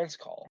the dance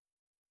call.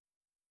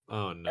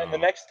 Oh, And the no.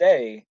 next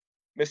day,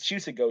 Miss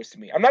Chusa goes to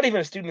me. I'm not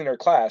even a student in her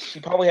class. She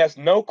probably has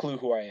no clue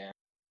who I am,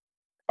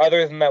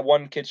 other than that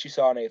one kid she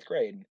saw in 8th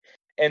grade.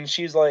 And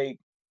she's like,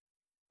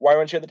 "Why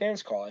weren't you at the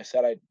dance call?" I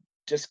said, "I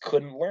just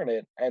couldn't learn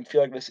it and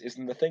feel like this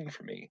isn't the thing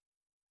for me."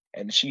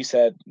 And she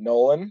said,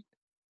 "Nolan,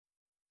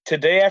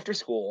 today after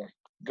school,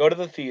 go to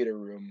the theater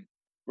room.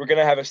 We're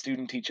gonna have a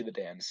student teach you the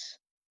dance."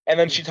 And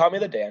then she taught me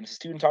the dance. The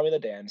student taught me the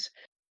dance,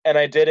 and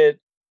I did it.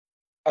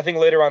 I think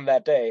later on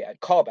that day at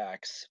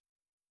callbacks,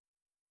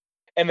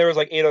 and there was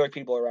like 8 other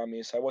people around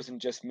me, so I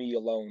wasn't just me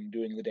alone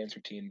doing the dance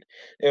routine.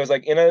 It was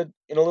like in a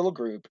little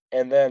group,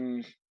 and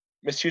then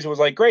Miss Chusa was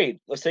like, "Great,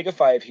 let's take a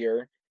 5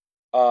 here.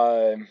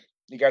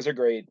 You guys are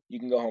great. You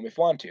can go home if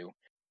you want to."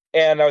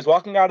 And I was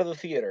walking out of the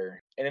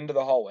theater and into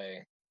the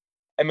hallway,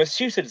 and Miss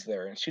Massachusetts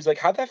there, and she's like,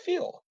 "How'd that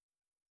feel?"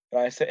 And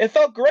I said, "It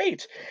felt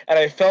great." And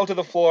I fell to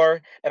the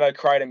floor and I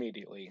cried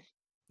immediately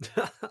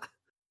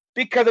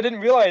because I didn't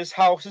realize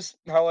how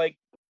like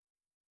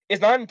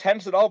it's not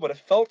intense at all, but it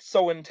felt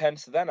so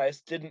intense then. I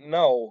just didn't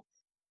know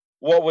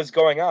what was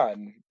going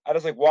on. I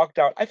just like walked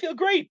out. I feel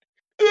great,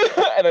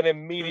 and then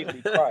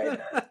immediately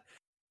cried.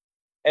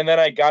 And then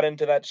I got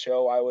into that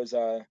show. I was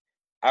a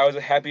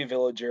happy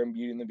villager in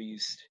Beauty and the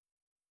Beast,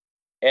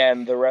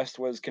 and the rest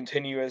was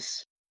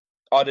continuous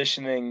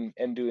auditioning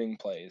and doing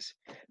plays.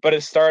 But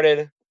it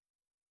started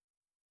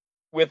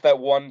with that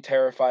one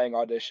terrifying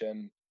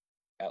audition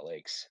at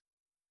Lakes.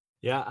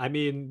 Yeah, I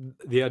mean,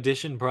 the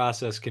audition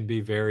process can be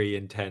very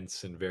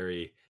intense and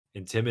very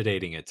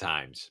intimidating at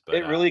times, but,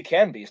 It really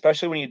can be,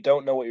 especially when you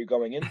don't know what you're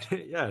going into.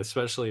 yeah,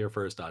 especially your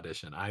first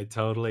audition. I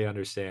totally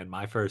understand.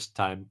 My first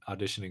time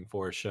auditioning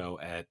for a show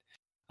at,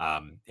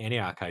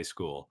 Antioch High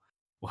School,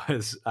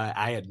 was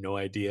I had no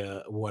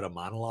idea what a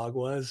monologue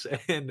was,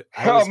 and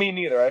Oh, me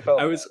neither. I felt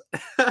I that.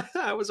 was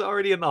I was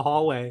already in the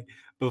hallway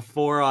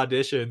before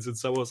auditions, and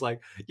someone was like,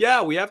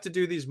 "Yeah, we have to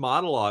do these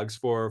monologues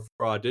for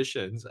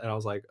auditions," and I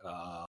was like,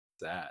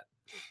 that?"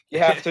 You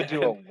have to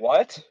do a And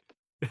what?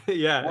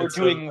 yeah, We're and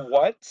so doing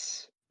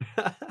what?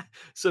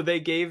 so they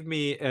gave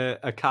me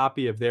a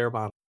copy of their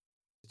monologue,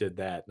 did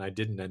that, and I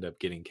didn't end up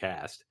getting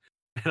cast,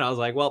 and I was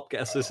like, "Well,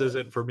 guess this Oh.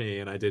 isn't for me,"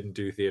 and I didn't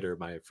do theater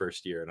my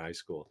first year in high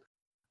school.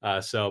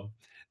 So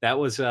that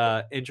was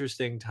a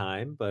interesting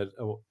time, but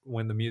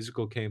when the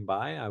musical came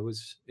by, I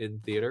was in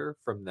theater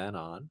from then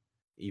on,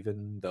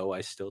 even though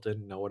I still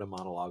didn't know what a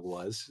monologue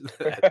was.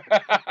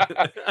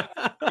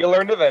 You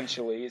learned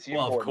eventually is the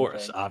Well, of important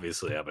course, thing.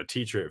 obviously, I'm a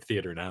teacher of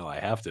theater now. I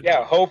have to Yeah,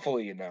 know.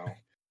 hopefully you know.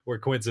 We're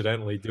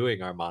coincidentally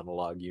doing our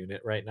monologue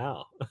unit right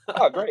now.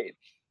 Oh, great.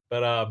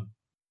 But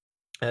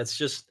that's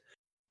just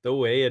the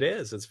way it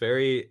is. It's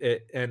very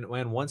and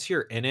when once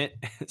you're in it,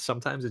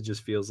 sometimes it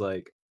just feels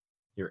like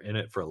you're in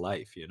it for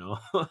life, you know?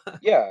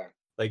 Yeah.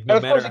 Like And no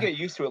of course you matter get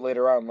used to it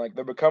later on, like,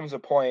 there becomes a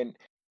point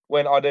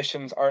when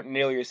auditions aren't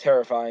nearly as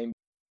terrifying.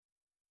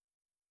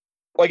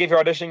 Like, if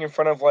you're auditioning in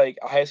front of, like,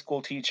 a high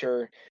school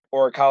teacher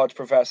or a college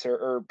professor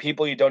or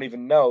people you don't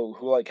even know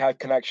who, like, have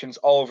connections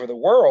all over the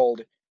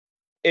world,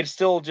 it's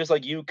still just,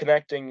 like, you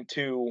connecting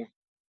to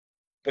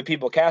the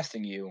people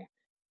casting you,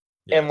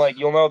 and, like, yes.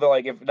 you'll know that,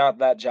 like, if not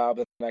that job,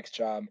 then the next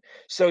job.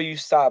 So you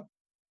stop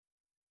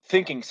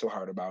thinking so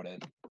hard about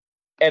it,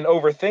 and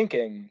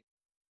overthinking,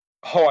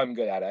 "Oh, I'm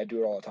good at it, I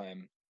do it all the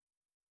time."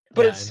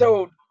 But Yeah,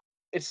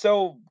 it's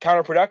so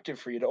counterproductive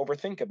for you to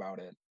overthink about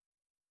it,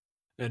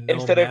 and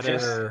instead of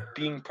just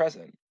being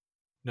present.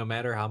 no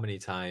matter how many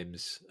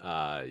times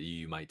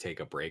you might take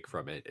a break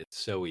from it, it's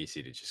so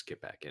easy to just get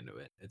back into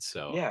it. It's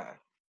so Yeah.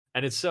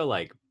 and it's so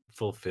like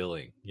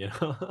fulfilling, you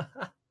know?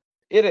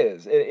 It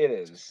is, it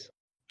is.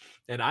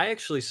 And I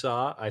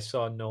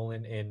saw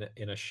Nolan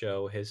in a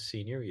show his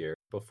senior year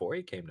before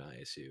he came to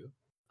ISU.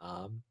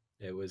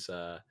 It was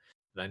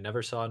I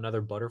never saw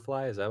another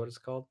butterfly. Is that what it's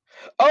called?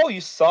 Oh,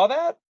 you saw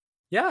that?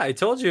 Yeah, I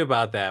told you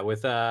about that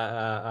with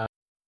Mr.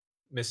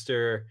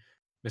 Mr.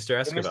 The Mr.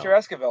 Esquivel.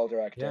 Esquivel Yeah,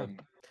 directing.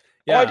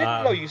 Oh, I didn't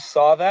yeah. know you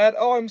saw that.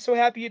 Oh, I'm so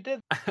happy you did.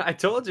 I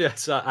told you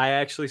I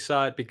actually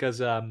saw it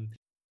because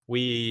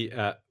we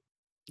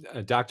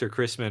Dr.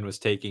 Chrisman was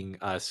taking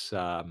us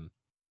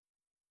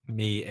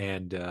me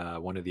and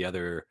one of the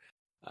other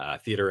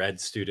theater ed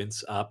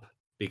students up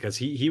because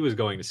he was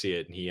going to see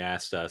it and he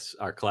asked us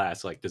our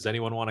class like does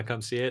anyone want to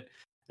come see it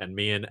and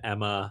me and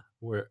Emma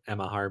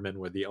Harmon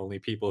were the only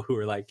people who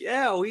were like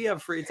yeah we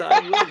have free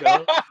time we'll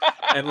go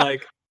and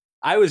like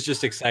I was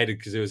just excited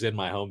because it was in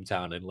my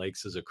hometown and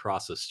Lakes is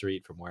across the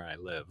street from where I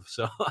live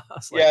so I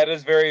was like Yeah, it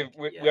is very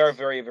we are yes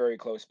very, very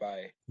close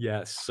by.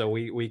 yes so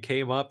we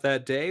came up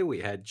that day we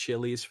had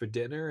Chili's for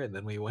dinner and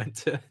then we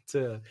went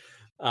to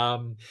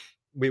um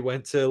we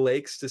went to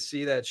Lakes to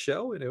see that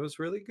show, and it was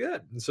really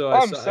good, and so Oh,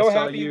 I'm I so saw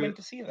happy you you went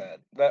to see that.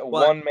 That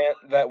what one man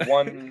that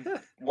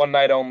one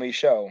night only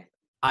show.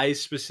 I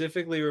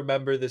specifically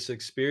remember this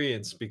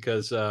experience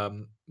because,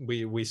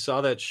 we saw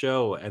that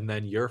show, and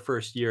then your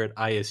first year at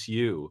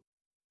ISU,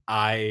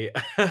 I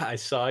I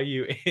saw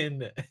you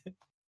in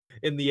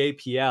the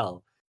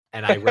APL,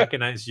 and I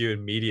recognized you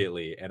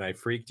immediately, and I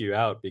freaked you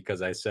out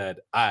because I said,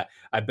 I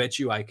bet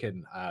you I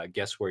can,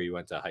 guess where you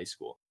went to high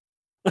school."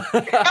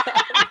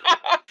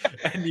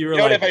 And you were You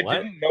know what, like, if I "What?"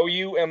 didn't know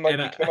you and, like,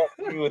 And you came up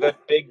to me with a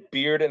big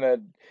beard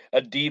and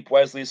a deep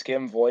Wesley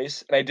Skim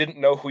voice, and I didn't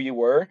know who you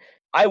were,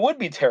 I would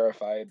be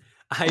terrified.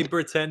 I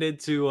pretended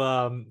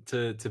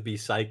to be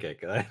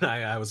psychic.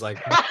 I was like,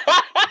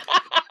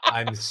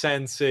 I'm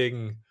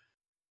sensing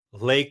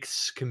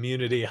Lakes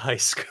Community High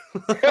School,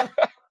 I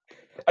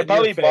and your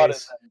probably bought it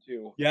face, then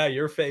too. yeah,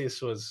 your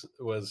face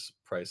was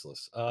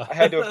priceless. I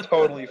had to have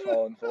totally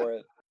fallen for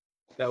it.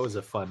 That was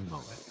a fun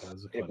moment. That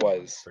was a It fun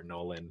moment was. for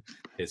Nolan,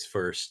 his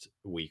first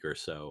week or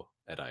so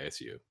at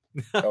ISU.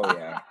 Oh,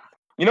 yeah.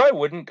 You know, I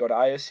wouldn't go to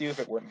ISU if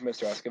it weren't for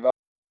Mr. Esquivel.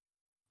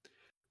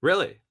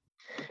 Really?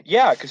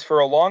 Yeah, because for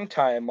a long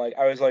time, like,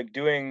 I was, like,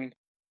 doing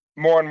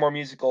more and more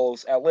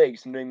musicals at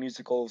Lakes and doing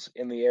musicals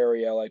in the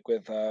area, like,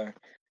 with,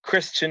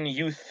 Christian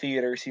Youth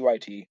Theater,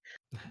 CYT.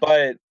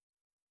 But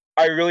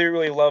I really,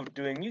 really loved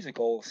doing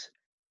musicals,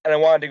 and I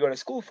wanted to go to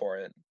school for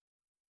it.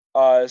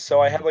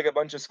 So I had, Mm. like, a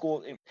bunch of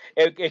school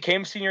it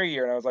came senior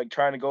year, and I was, like,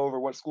 trying to go over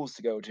what schools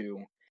to go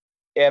to,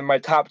 and my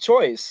top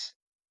choice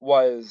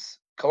was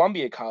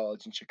Columbia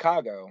College in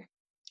Chicago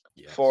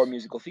for Yes.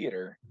 musical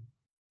theater.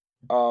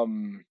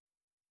 Um,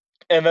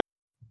 and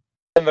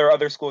then there are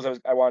other schools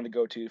I wanted to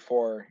go to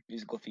for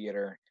musical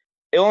theater.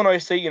 Illinois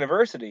State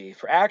University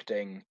for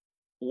acting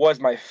was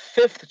my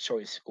 5th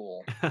choice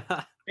school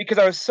because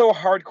I was so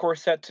hardcore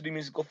set to do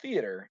musical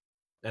theater.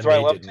 That's And what I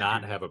they love did to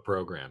not do. have a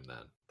program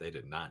then. They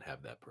did not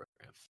have that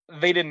program.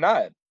 They did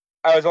not.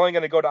 I was only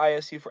gonna go to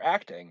ISU for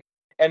acting.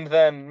 And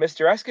then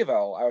Mr.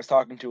 Esquivel, I was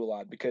talking to a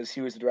lot because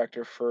he was the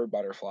director for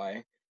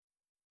Butterfly.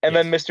 And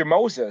then Yes. Mr.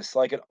 Moses,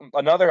 like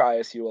another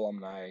ISU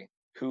alumni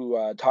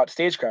who taught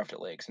stagecraft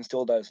at Lakes and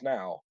still does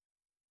now.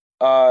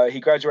 He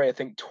graduated, I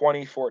think,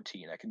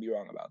 2014. I can be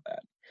wrong about that.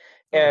 Oh,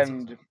 that's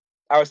awesome. And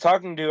I was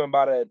talking to him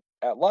about it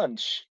at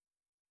lunch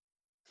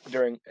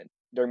during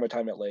my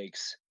time at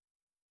Lakes,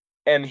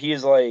 and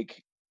he's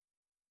like,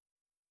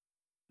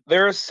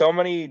 "There are so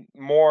many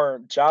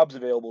more jobs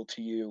available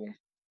to you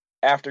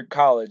after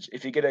college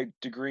if you get a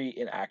degree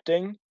in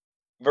acting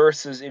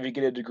versus if you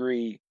get a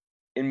degree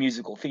in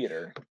musical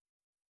theater."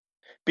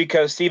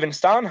 Because Stephen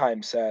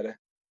Sondheim said,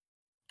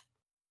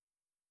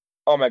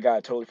 "Oh my god,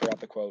 I totally forgot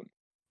the quote."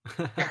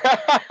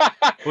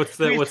 Please What's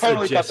the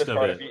totally cut gist this of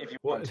part it? if you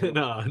want What? to.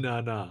 No, no,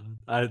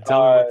 no.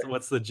 Tell me Uh,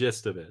 what's the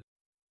gist of it.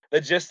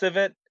 the gist of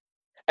it,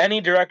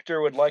 any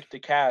director would like to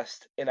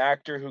cast an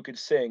actor who could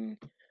sing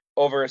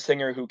over a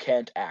singer who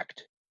can't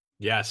act.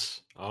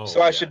 Yes. So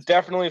Oh, I should yes.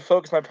 definitely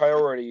focus my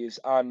priorities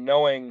on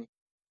knowing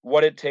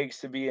what it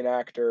takes to be an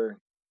actor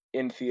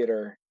in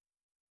theater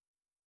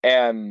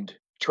and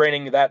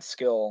training that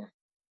skill.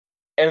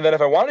 And then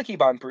if I want to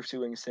keep on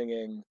pursuing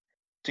singing,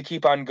 to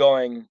keep on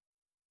going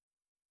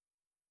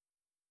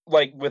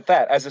like with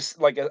that as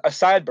a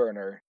side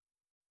burner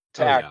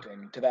to Oh, yeah.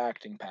 acting, to the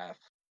acting path.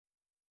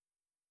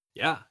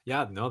 Yeah,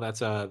 yeah. No,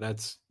 that's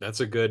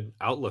a good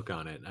outlook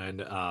on it.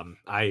 And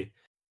I,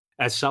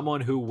 as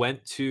someone who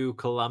went to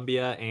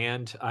Columbia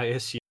and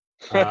ISU,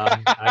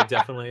 I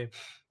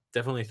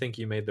definitely think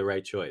you made the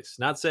right choice.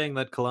 Not saying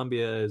that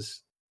Columbia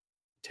is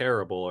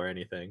terrible or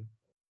anything.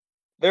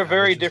 They're It's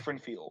very just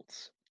different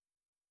fields.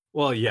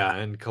 well, yeah,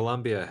 and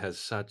Columbia has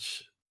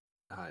such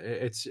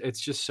it's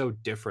just so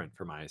different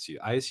from ISU.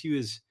 ISU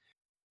is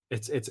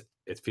it's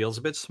it feels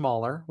a bit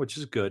smaller, which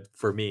is good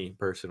for me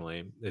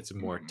personally. It's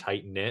more Mhm.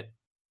 tight knit,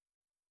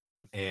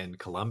 and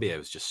Columbia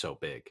is just so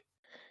big,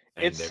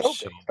 and It's there's so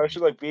so big, many.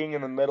 especially like being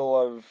in the middle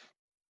of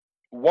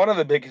one of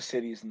the biggest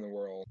cities in the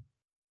world.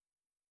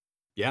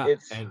 Yeah,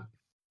 It's and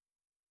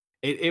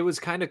it was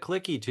kind of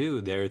clicky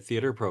too. Their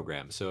theater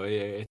program, so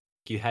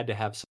you had to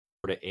have some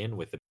sort of in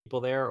with the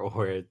people there,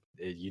 or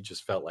you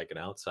just felt like an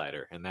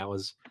outsider, and that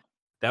was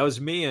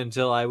me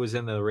until I was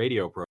in the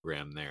radio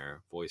program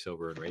there,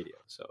 voiceover and radio.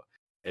 So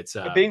it's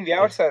but being the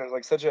it's outsider is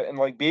like such a and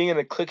like being in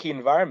a cliquey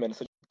environment,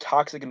 such a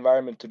toxic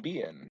environment to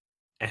be in.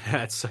 and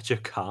that's such a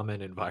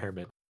common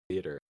environment in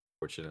theater,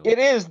 unfortunately. It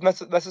is, and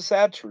that's a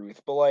sad truth.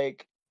 But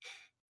like,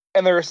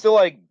 and there are still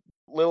like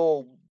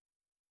little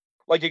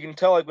like you can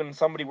tell like when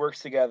somebody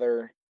works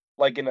together,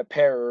 like in a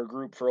pair or a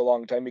group for a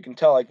long time, you can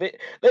tell like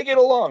they get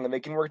along and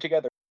they can work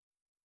together.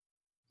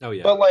 Oh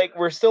yeah. But like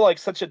we're still like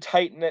such a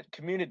tight knit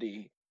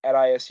community at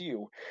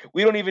ISU.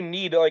 We don't even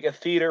need like a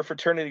theater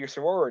fraternity or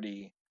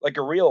sorority, like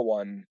a real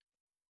one,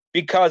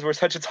 because we're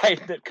such a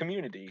tight knit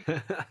community.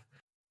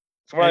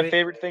 It's one of And my it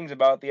favorite things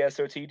about the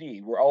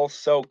SOTD. We're all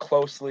so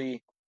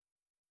closely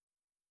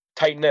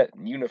tight knit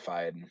and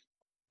unified.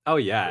 oh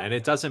yeah, and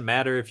it doesn't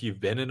matter if you've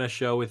been in a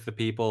show with the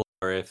people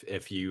or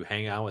if you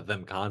hang out with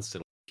them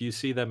constantly. If you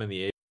see them in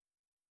the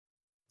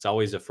it's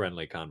always a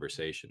friendly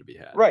conversation to be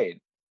had. Right.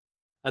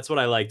 That's what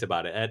I liked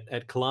about it.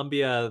 At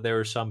Columbia, there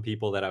were some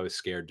people that I was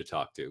scared to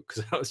talk to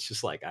because I was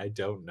just like, I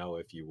don't know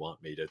if you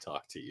want me to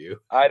talk to you.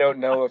 I don't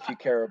know if you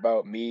care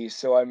about me,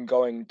 so I'm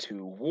going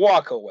to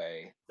walk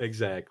away.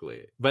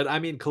 Exactly. But I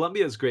mean,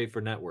 Columbia is great for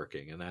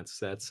networking, and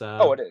that's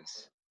Oh, it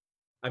is.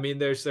 I mean,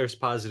 there's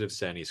positives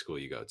to any school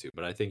you go to,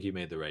 but I think you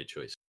made the right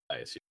choice. I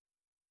assume.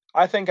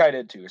 I think I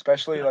did too,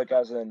 especially like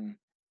as an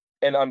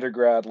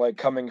undergrad, like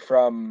coming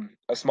from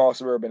a small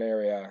suburban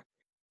area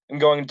and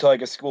going to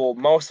like a school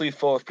mostly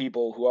full of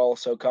people who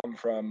also come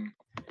from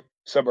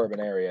suburban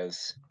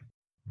areas.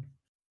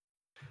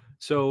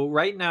 So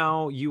right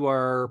now you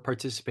are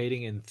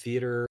participating in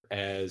theater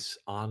as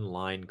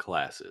online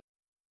classes.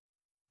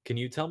 Can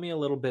you tell me a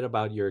little bit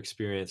about your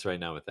experience right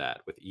now with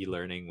that, with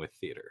e-learning with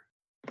theater?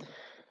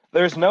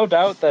 There's no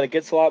doubt that it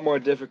gets a lot more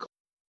difficult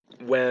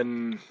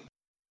when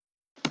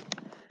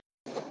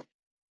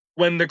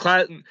the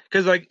class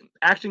because like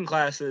acting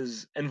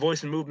classes and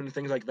voice and movement and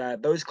things like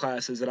that, those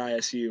classes at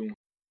ISU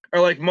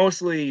are like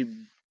mostly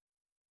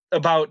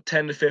about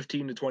 10 to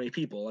 15 to 20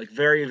 people, like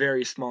very,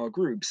 very small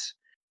groups.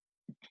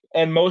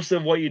 And most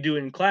of what you do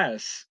in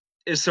class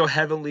is so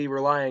heavily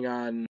relying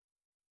on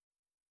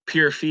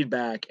peer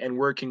feedback and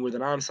working with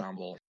an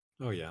ensemble.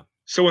 Oh yeah.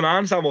 So when the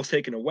ensemble is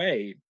taken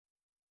away,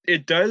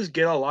 it does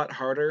get a lot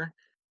harder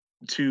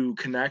to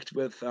connect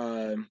with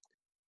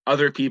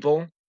other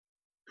people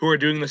who are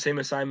doing the same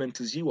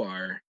assignments as you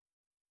are.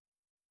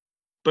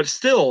 But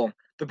still,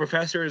 the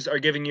professors are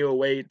giving you a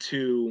way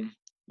to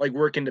like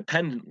work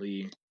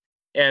independently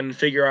and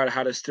figure out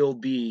how to still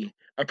be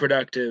a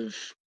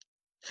productive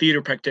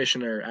theater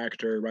practitioner,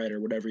 actor, writer,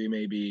 whatever you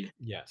may be,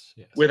 Yes,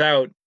 yes.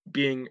 without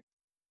being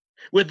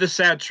with the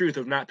sad truth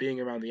of not being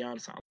around the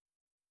ensemble.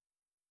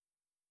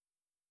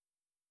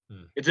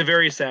 Hmm. It's a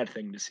very sad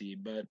thing to see,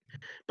 but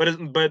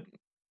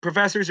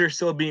professors are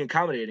still being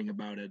accommodating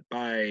about it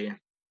by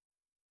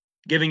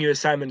giving you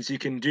assignments you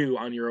can do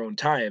on your own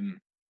time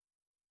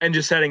and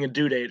just setting a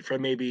due date for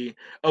maybe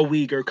a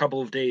week or a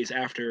couple of days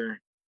after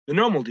the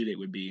normal due date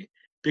would be,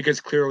 because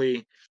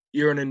clearly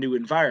you're in a new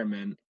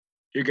environment.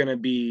 You're going to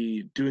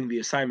be doing the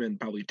assignment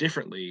probably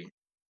differently.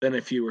 than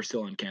if you were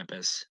still on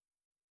campus.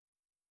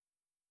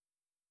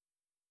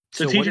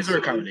 So So teachers are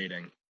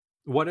accommodating.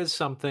 what is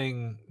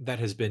something that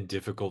has been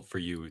difficult for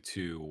you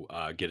to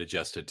get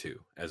adjusted to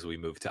as we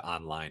move to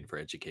online for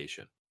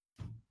education?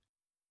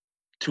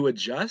 To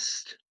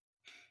adjust?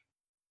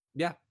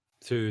 Yeah,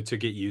 to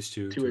get used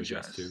To to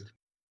adjust to. adjust.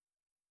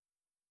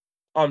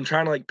 Oh, I'm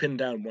trying to, like, pin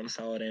down one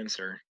solid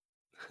answer.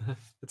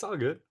 It's all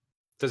good.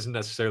 Doesn't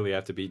necessarily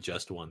have to be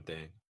just one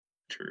thing.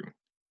 True.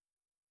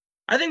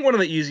 I think one of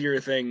the easier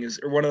things,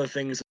 or one of the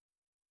things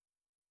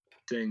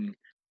thing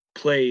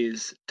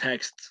plays,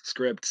 texts,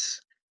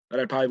 scripts that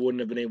I probably wouldn't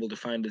have been able to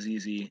find as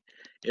easy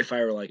if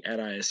I were, like, at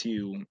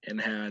ISU and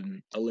had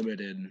a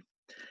limited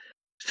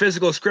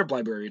physical script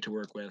library to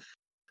work with.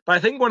 But I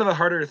think one of the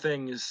harder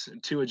things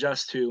to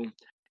adjust to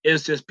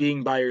is just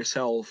being by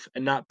yourself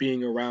and not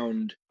being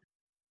around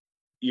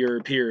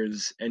your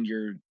peers and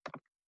your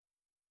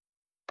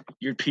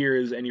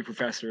peers and your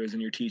professors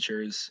and your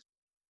teachers.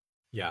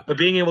 Yeah. But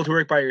being able to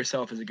work by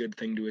yourself is a good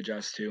thing to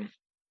adjust to.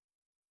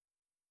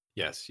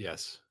 Yes,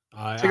 yes.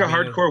 It's like I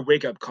a mean, hardcore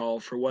wake up call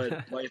for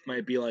what life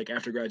might be like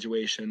after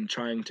graduation,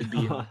 trying to be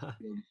in the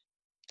room.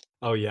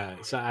 oh yeah.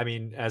 So I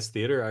mean, as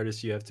theater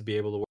artists, you have to be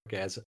able to work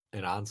as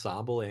an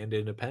ensemble and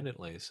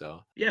independently.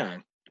 So Yeah,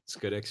 it's a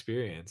good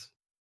experience.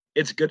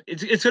 it's good.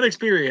 It's an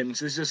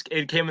experience. It's just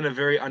it came in a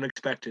very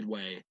unexpected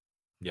way.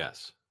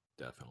 Yes,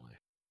 definitely.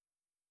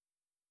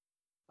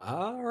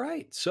 All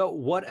right. So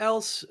what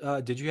else?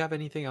 Did you have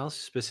anything else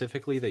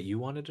specifically that you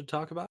wanted to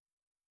talk about?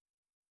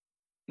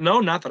 No,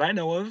 not that I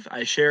know of.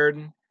 I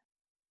shared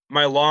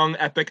my long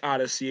epic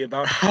odyssey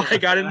about how I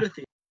got into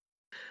theater,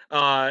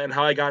 and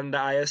how I got into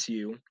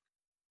ISU.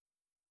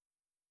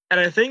 And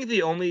I think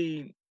the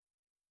only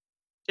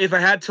if I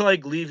had to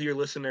like leave your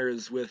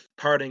listeners with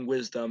parting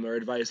wisdom or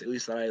advice, at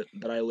least that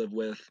I live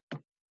with,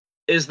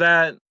 is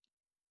that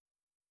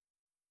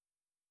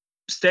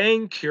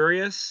staying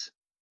curious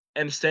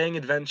and staying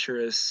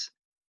adventurous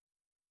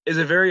is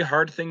a very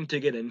hard thing to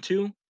get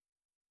into,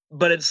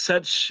 but it's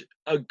such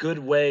a good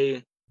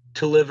way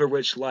to live a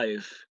rich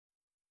life.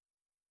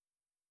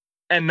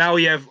 And now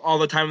we have all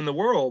the time in the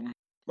world.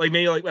 Like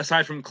maybe like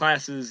aside from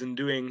classes and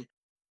doing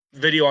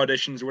video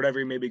auditions or whatever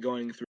you may be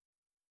going through,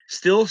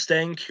 still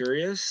staying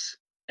curious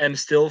and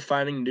still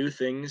finding new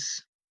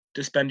things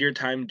to spend your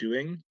time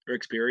doing or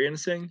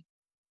experiencing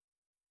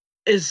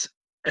is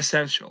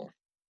essential.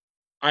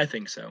 I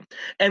think so.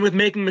 And with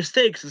making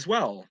mistakes as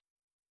well.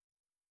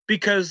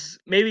 Because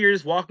maybe you're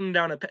just walking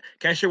down a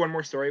Can I share one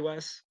more story,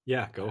 Wes?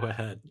 Yeah, go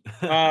ahead.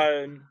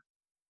 Um,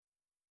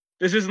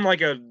 this isn't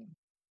like a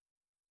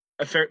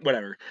fair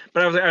whatever.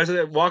 But I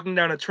was walking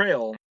down a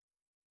trail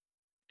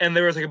and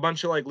there was like a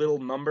bunch of like little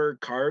number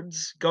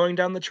cards going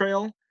down the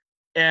trail.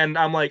 And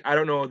I'm like, I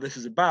don't know what this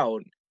is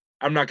about.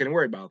 I'm not gonna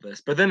worry about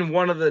this. But then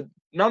one of the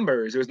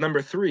numbers, it was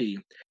number 3,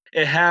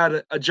 it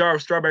had a jar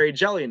of strawberry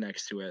jelly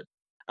next to it.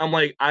 I'm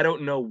like, I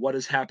don't know what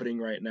is happening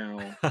right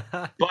now,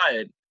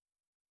 but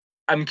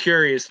I'm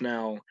curious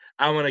now.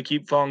 I wanna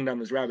keep falling down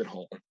this rabbit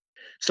hole.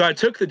 So I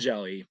took the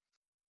jelly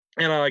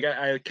and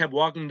I kept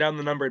walking down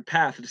the numbered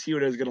path to see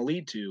what it was gonna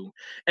lead to.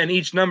 And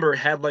each number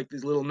had like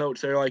these little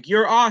notes. They're like,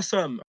 "You're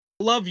awesome.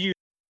 Love you."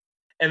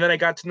 And then I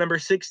got to number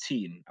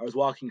 16. I was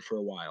walking for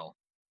a while.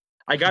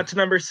 I got to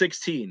number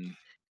 16,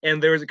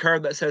 and there was a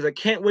card that says, "I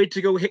can't wait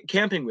to go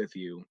camping with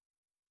you."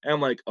 And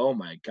I'm like, "Oh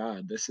my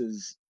god, this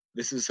is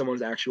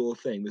someone's actual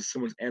thing. This is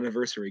someone's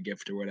anniversary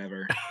gift or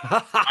whatever.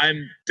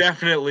 I'm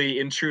definitely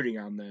intruding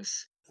on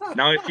this.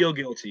 Now I feel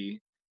guilty.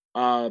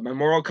 My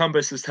moral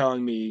compass is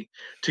telling me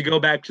to go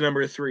back to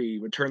number 3,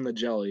 return the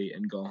jelly,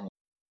 and go home."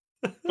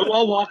 But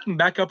while walking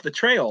back up the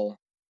trail,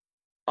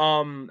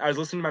 I was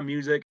listening to my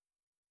music.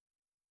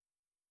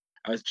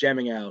 I was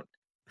jamming out.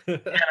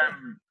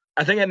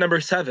 I think at number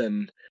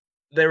 7,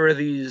 there were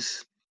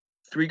these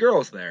 3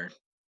 girls there,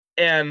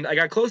 and I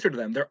got closer to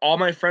them. They're all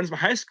my friends from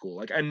high school,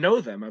 like, I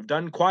know them, I've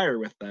done choir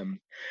with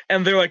them,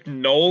 and they're like,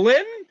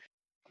 "Nolan?"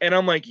 And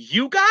I'm like,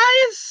 "You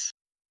guys?"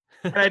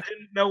 And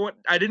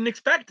I didn't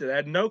expect it, I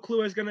had no clue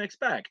I was gonna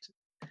expect.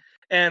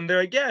 And they're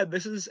like, "Yeah,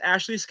 this is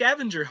Ashley's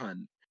scavenger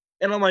hunt."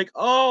 And I'm like,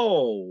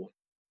 "Oh,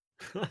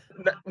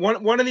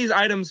 one of these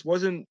items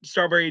wasn't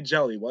strawberry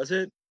jelly, was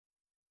it?"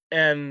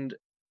 And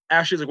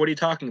Ashley's like, "What are you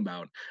talking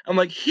about?" I'm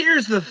like,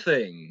 "Here's the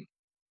thing."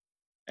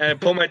 And I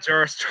pull my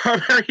jar of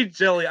strawberry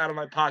jelly out of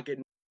my pocket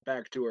and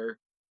back to her.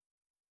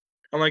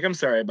 I'm like, "I'm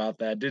sorry about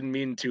that. Didn't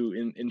mean to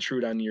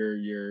intrude on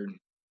your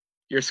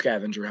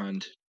scavenger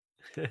hunt."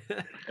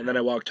 And then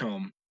I walked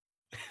home.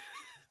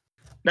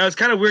 Now it's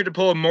kind of weird to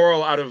pull a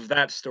moral out of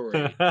that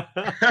story.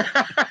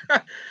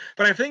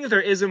 But I think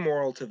there is a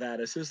moral to that.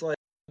 It's just like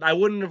I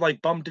wouldn't have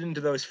like bumped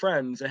into those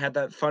friends and had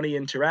that funny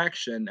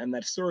interaction and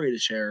that story to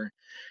share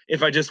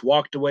if I just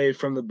walked away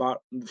from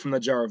from the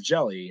jar of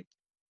jelly,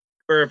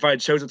 or if I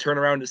chose to turn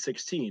around at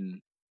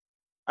 16.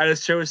 I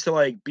just chose to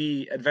like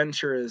be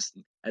adventurous.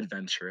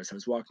 I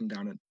was walking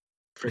down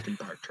a freaking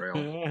park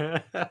trail.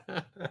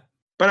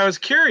 But I was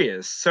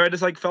curious, so I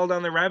just like fell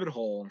down the rabbit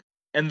hole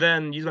and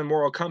then used my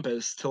moral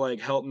compass to like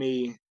help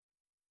me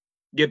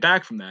get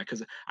back from that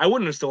because I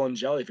wouldn't have stolen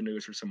jelly if I knew it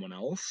was for someone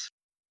else.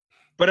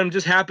 But I'm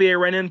just happy I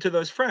ran into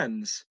those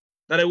friends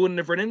that I wouldn't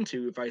have run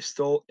into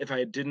if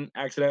I didn't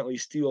accidentally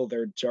steal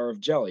their jar of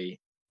jelly.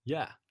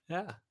 Yeah,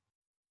 yeah.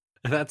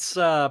 That's,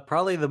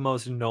 probably the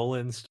most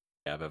Nolan story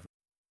I've ever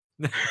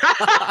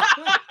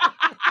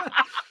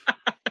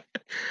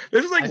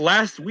This was like I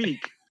last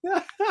week.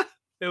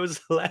 It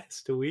was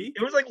last week?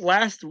 It was like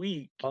last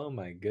week. Oh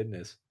my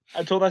goodness.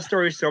 I've told that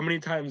story so many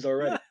times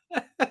already.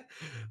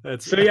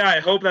 That's So yeah, I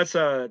hope that's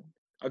a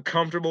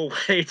comfortable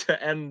way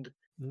to end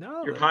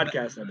no, your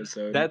podcast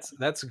episode.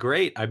 that's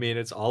great. I mean,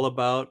 it's all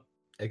about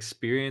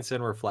experience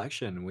and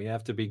reflection. We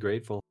have to be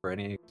grateful for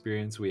any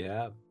experience we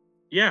have.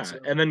 Yeah, So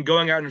and then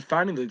going out and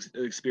finding the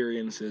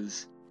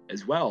experiences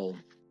as well,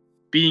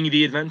 being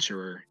the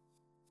adventurer.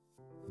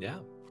 yeah.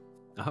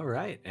 All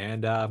right.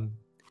 And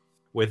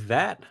with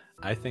that,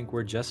 I think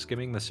we're just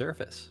skimming the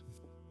surface.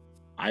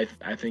 I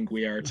think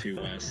we are too,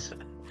 Wes.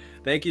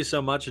 Thank you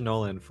so much,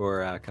 Nolan,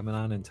 for coming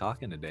on and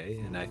talking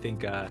today. And I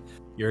think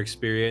your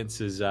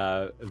experience is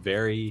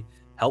very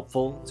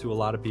helpful to a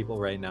lot of people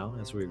right now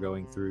as we're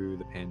going through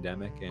the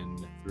pandemic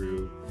and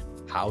through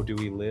how do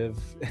we live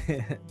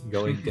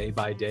going day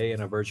by day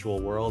in a virtual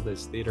world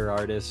as theater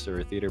artists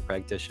or theater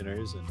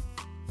practitioners.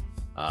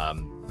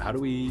 And how do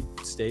we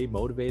stay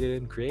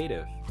motivated and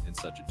creative in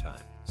such a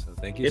time? So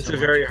thank you It's so a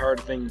much. very hard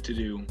thing to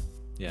do,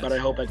 Yes. but I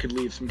hope I could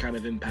leave some kind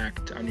of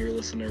impact on your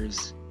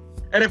listeners.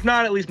 And if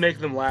not, at least make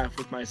them laugh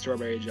with my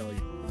strawberry jelly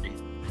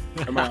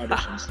or my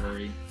audition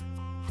story.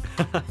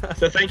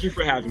 So thank you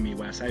for having me,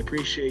 Wes. I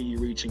appreciate you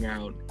reaching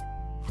out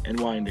and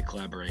wanting to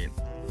collaborate.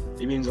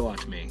 It means a lot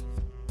to me.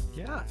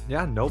 Yeah,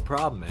 no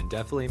problem. And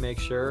definitely make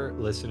sure,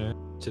 listener,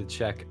 to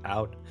check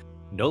out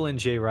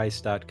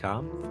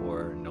nolanjrice.com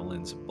for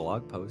Nolan's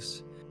blog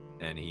posts.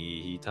 And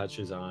he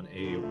touches on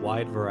a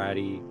wide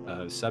variety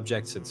of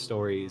subjects and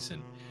stories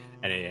and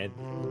a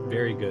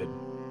very good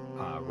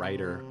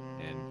writer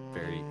and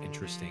very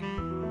interesting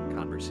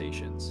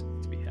conversations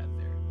to be had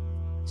there.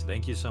 So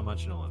thank you so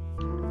much,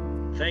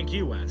 Nolan. Thank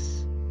you,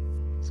 Wes.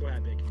 So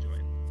happy I could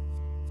join.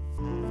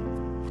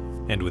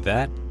 And with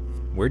that,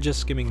 we're just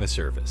skimming the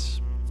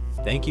surface.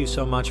 Thank you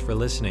so much for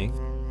listening.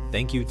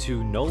 Thank you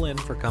to Nolan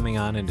for coming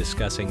on and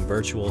discussing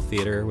virtual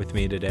theater with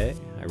me today.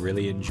 I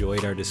really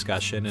enjoyed our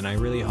discussion, and I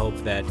really hope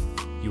that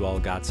you all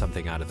got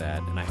something out of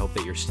that. And I hope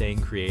that you're staying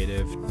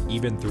creative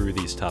even through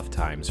these tough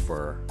times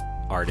for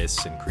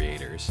artists and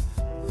creators.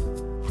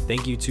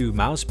 Thank you to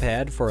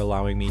Mousepad for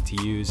allowing me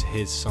to use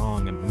his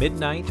song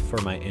Midnight for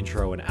my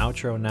intro and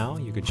outro now.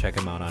 You can check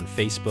him out on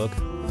Facebook,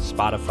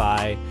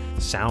 Spotify,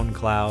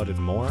 SoundCloud, and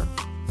more.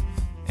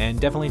 And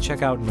definitely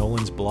check out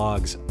Nolan's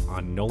blogs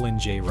on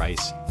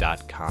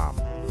nolanjrice.com.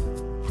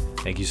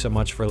 Thank you so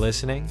much for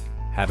listening.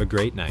 Have a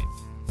great night.